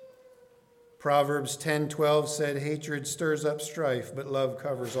 Proverbs 10:12 said, hatred stirs up strife, but love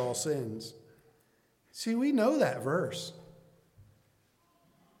covers all sins. See, we know that verse.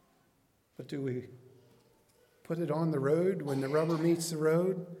 But do we put it on the road when the rubber meets the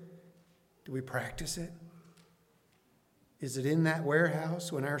road? Do we practice it? Is it in that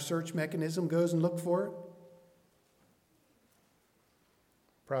warehouse when our search mechanism goes and look for it?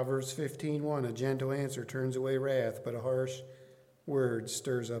 Proverbs 15:1, a gentle answer turns away wrath, but a harsh word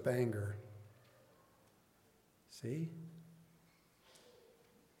stirs up anger. See?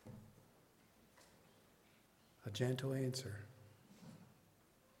 A gentle answer.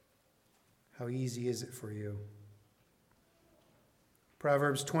 How easy is it for you?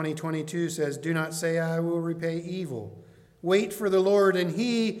 Proverbs 20:22 says, do not say, I will repay evil. Wait for the Lord, and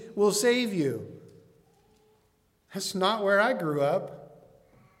he will save you. That's not where I grew up.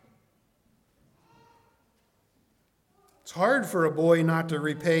 It's hard for a boy not to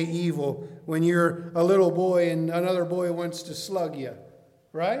repay evil when you're a little boy and another boy wants to slug you,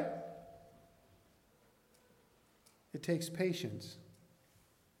 right? It takes patience.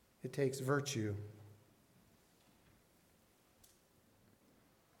 It takes virtue.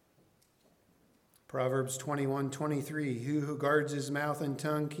 Proverbs 21:23, he who guards his mouth and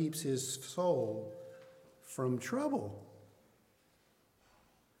tongue keeps his soul from trouble.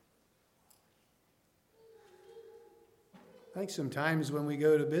 I think sometimes when we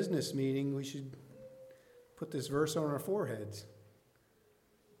go to business meeting, we should put this verse on our foreheads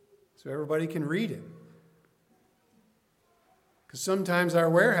so everybody can read it. Because sometimes our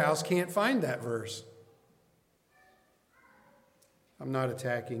warehouse can't find that verse. I'm not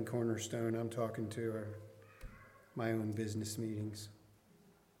attacking Cornerstone. I'm talking to my own business meetings.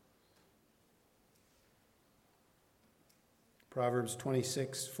 Proverbs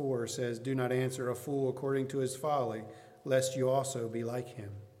 26:4 says, do not answer a fool according to his folly, lest you also be like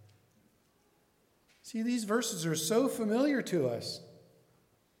him. See, these verses are so familiar to us.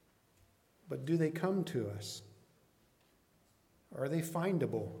 But do they come to us? Are they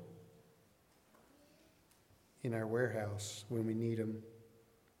findable in our warehouse when we need them?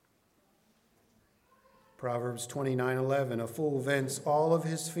 Proverbs 29:11, a fool vents all of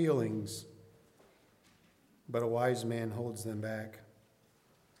his feelings, but a wise man holds them back.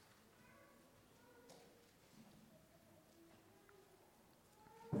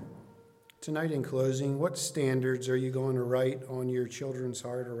 Tonight in closing, what standards are you going to write on your children's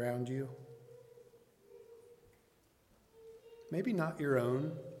heart around you? Maybe not your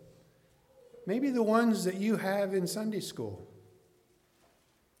own. Maybe the ones that you have in Sunday school.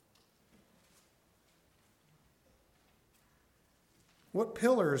 What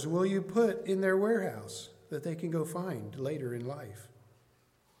pillars will you put in their warehouse that they can go find later in life?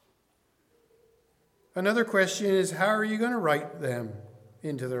 Another question is, how are you going to write them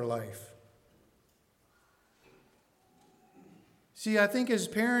into their life? See, I think as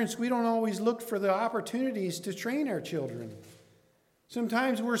parents, we don't always look for the opportunities to train our children.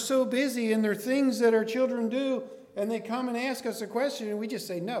 Sometimes we're so busy and there are things that our children do, and they come and ask us a question, and we just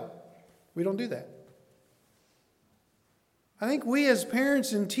say, no, we don't do that. I think we as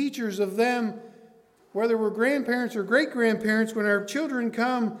parents and teachers of them, whether we're grandparents or great-grandparents, when our children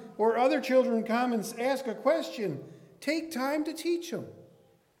come or other children come and ask a question, take time to teach them.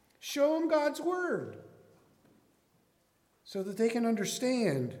 Show them God's Word so that they can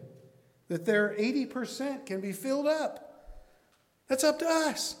understand that their 80% can be filled up. That's up to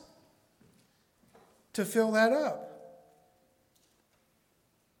us to fill that up.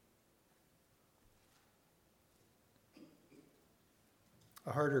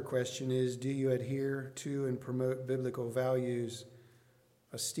 A harder question is, do you adhere to and promote biblical values,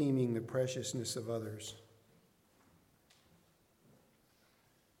 esteeming the preciousness of others?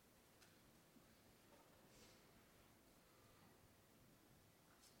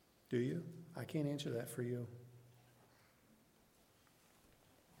 Do you? I can't answer that for you.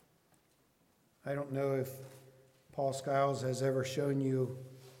 I don't know if Paul Skiles has ever shown you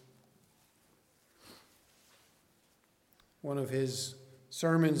one of his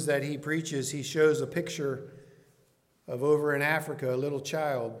sermons that he preaches, he shows a picture of over in Africa, a little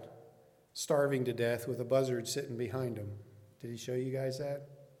child starving to death with a buzzard sitting behind him. Did he show you guys that?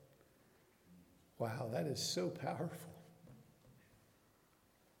 Wow, that is so powerful.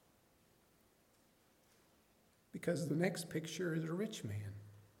 Because the next picture is a rich man.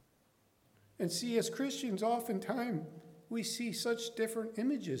 And see, as Christians, oftentimes we see such different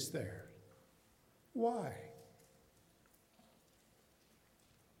images there. Why?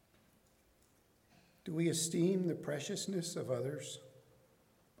 Do we esteem the preciousness of others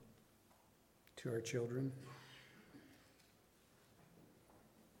to our children?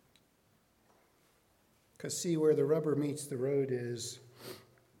 Because see, where the rubber meets the road is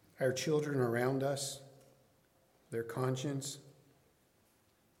our children around us, their conscience,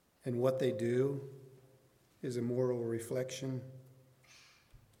 and what they do is a moral reflection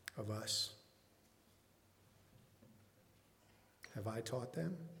of us. Have I taught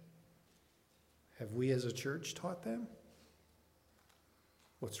them? Have we as a church taught them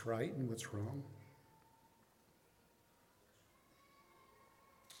what's right and what's wrong?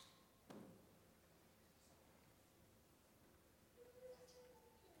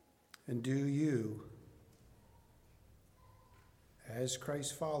 And do you, as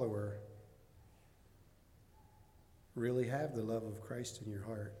Christ's follower, really have the love of Christ in your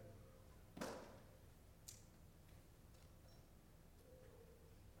heart?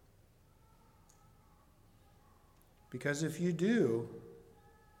 Because if you do,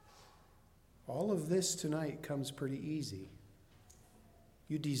 all of this tonight comes pretty easy.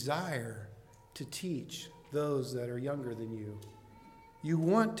 You desire to teach those that are younger than you. You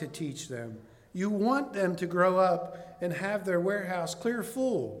want to teach them. You want them to grow up and have their warehouse clear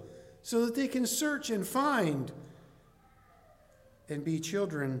full so that they can search and find and be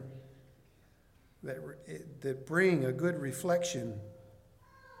children that bring a good reflection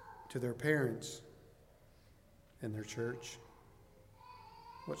to their parents and their church.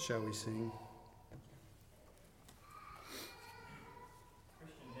 What shall we sing?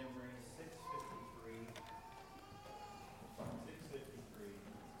 Christian hymn 653. 653.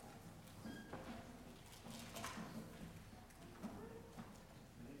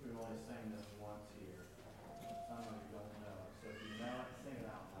 I think we only sang this once here. Some of you don't know it. So if you know it, sing it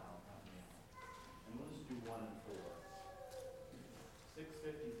out loud. Not me. And we'll just do 1 and 4.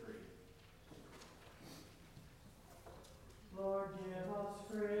 653. Lord, give us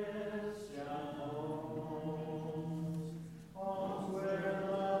Christian homes, homes where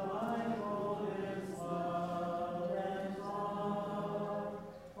the Bible is loved and taught,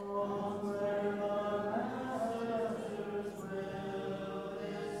 homes where the Master's will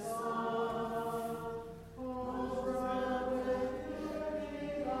is sought, homes where with beauty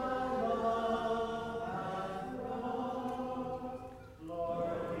thy love hath wrought.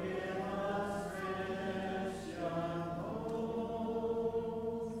 Lord, give us Christian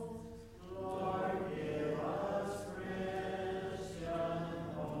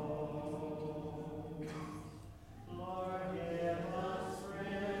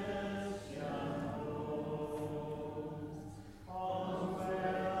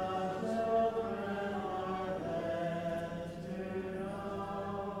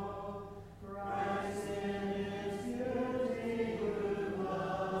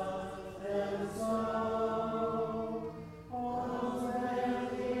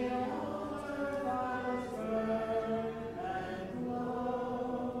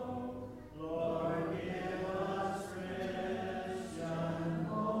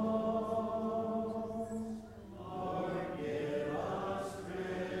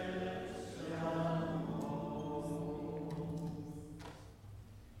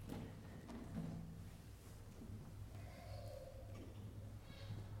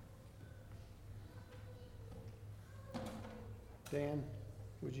Dan,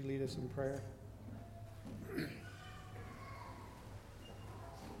 would you lead us in prayer?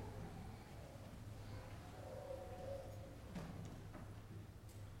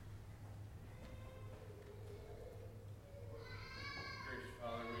 Gracious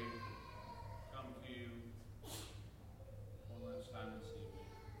Father, we come to you one last time this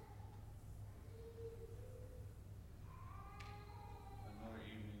evening. Another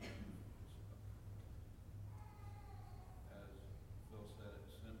evening, as Phil said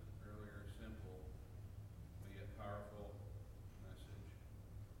it earlier, simply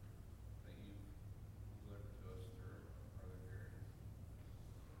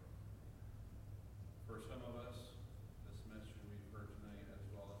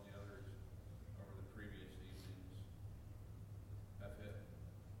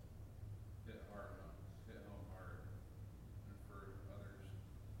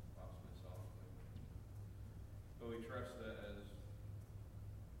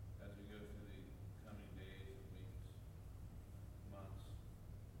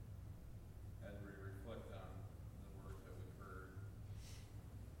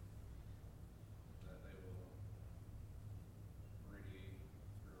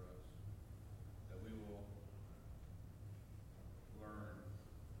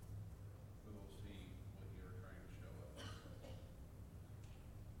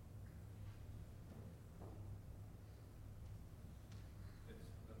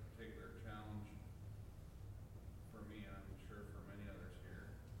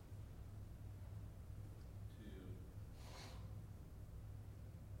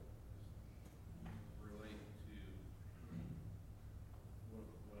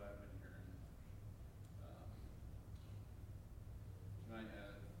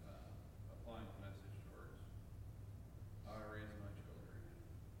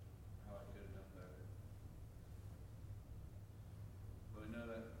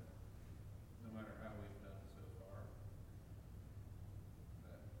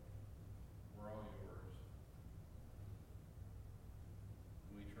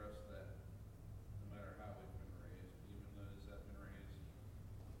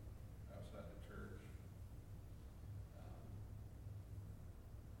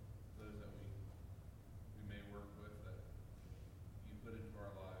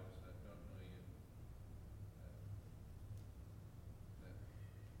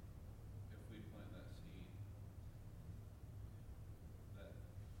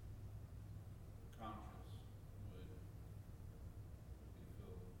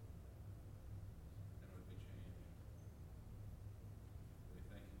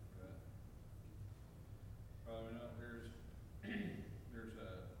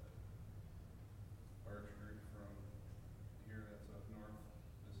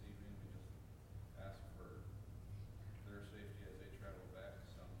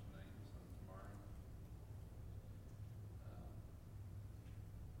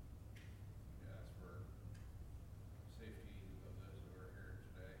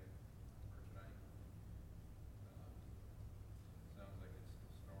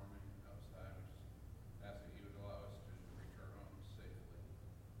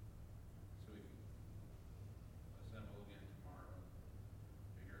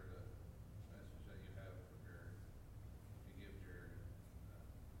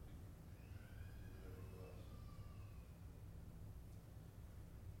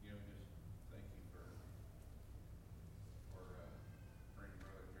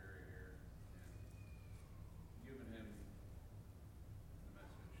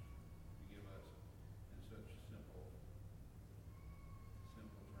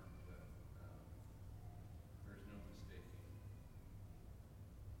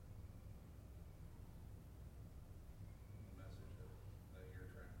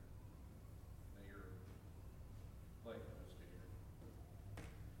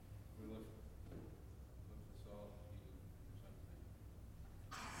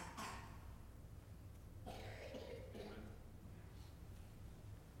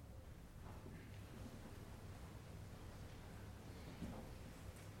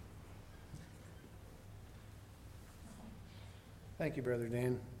Thank you, Brother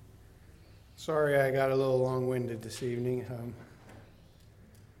Dan. Sorry I got a little long-winded this evening.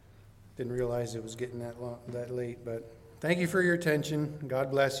 Didn't realize it was getting that late, but thank you for your attention.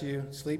 God bless you. Sleep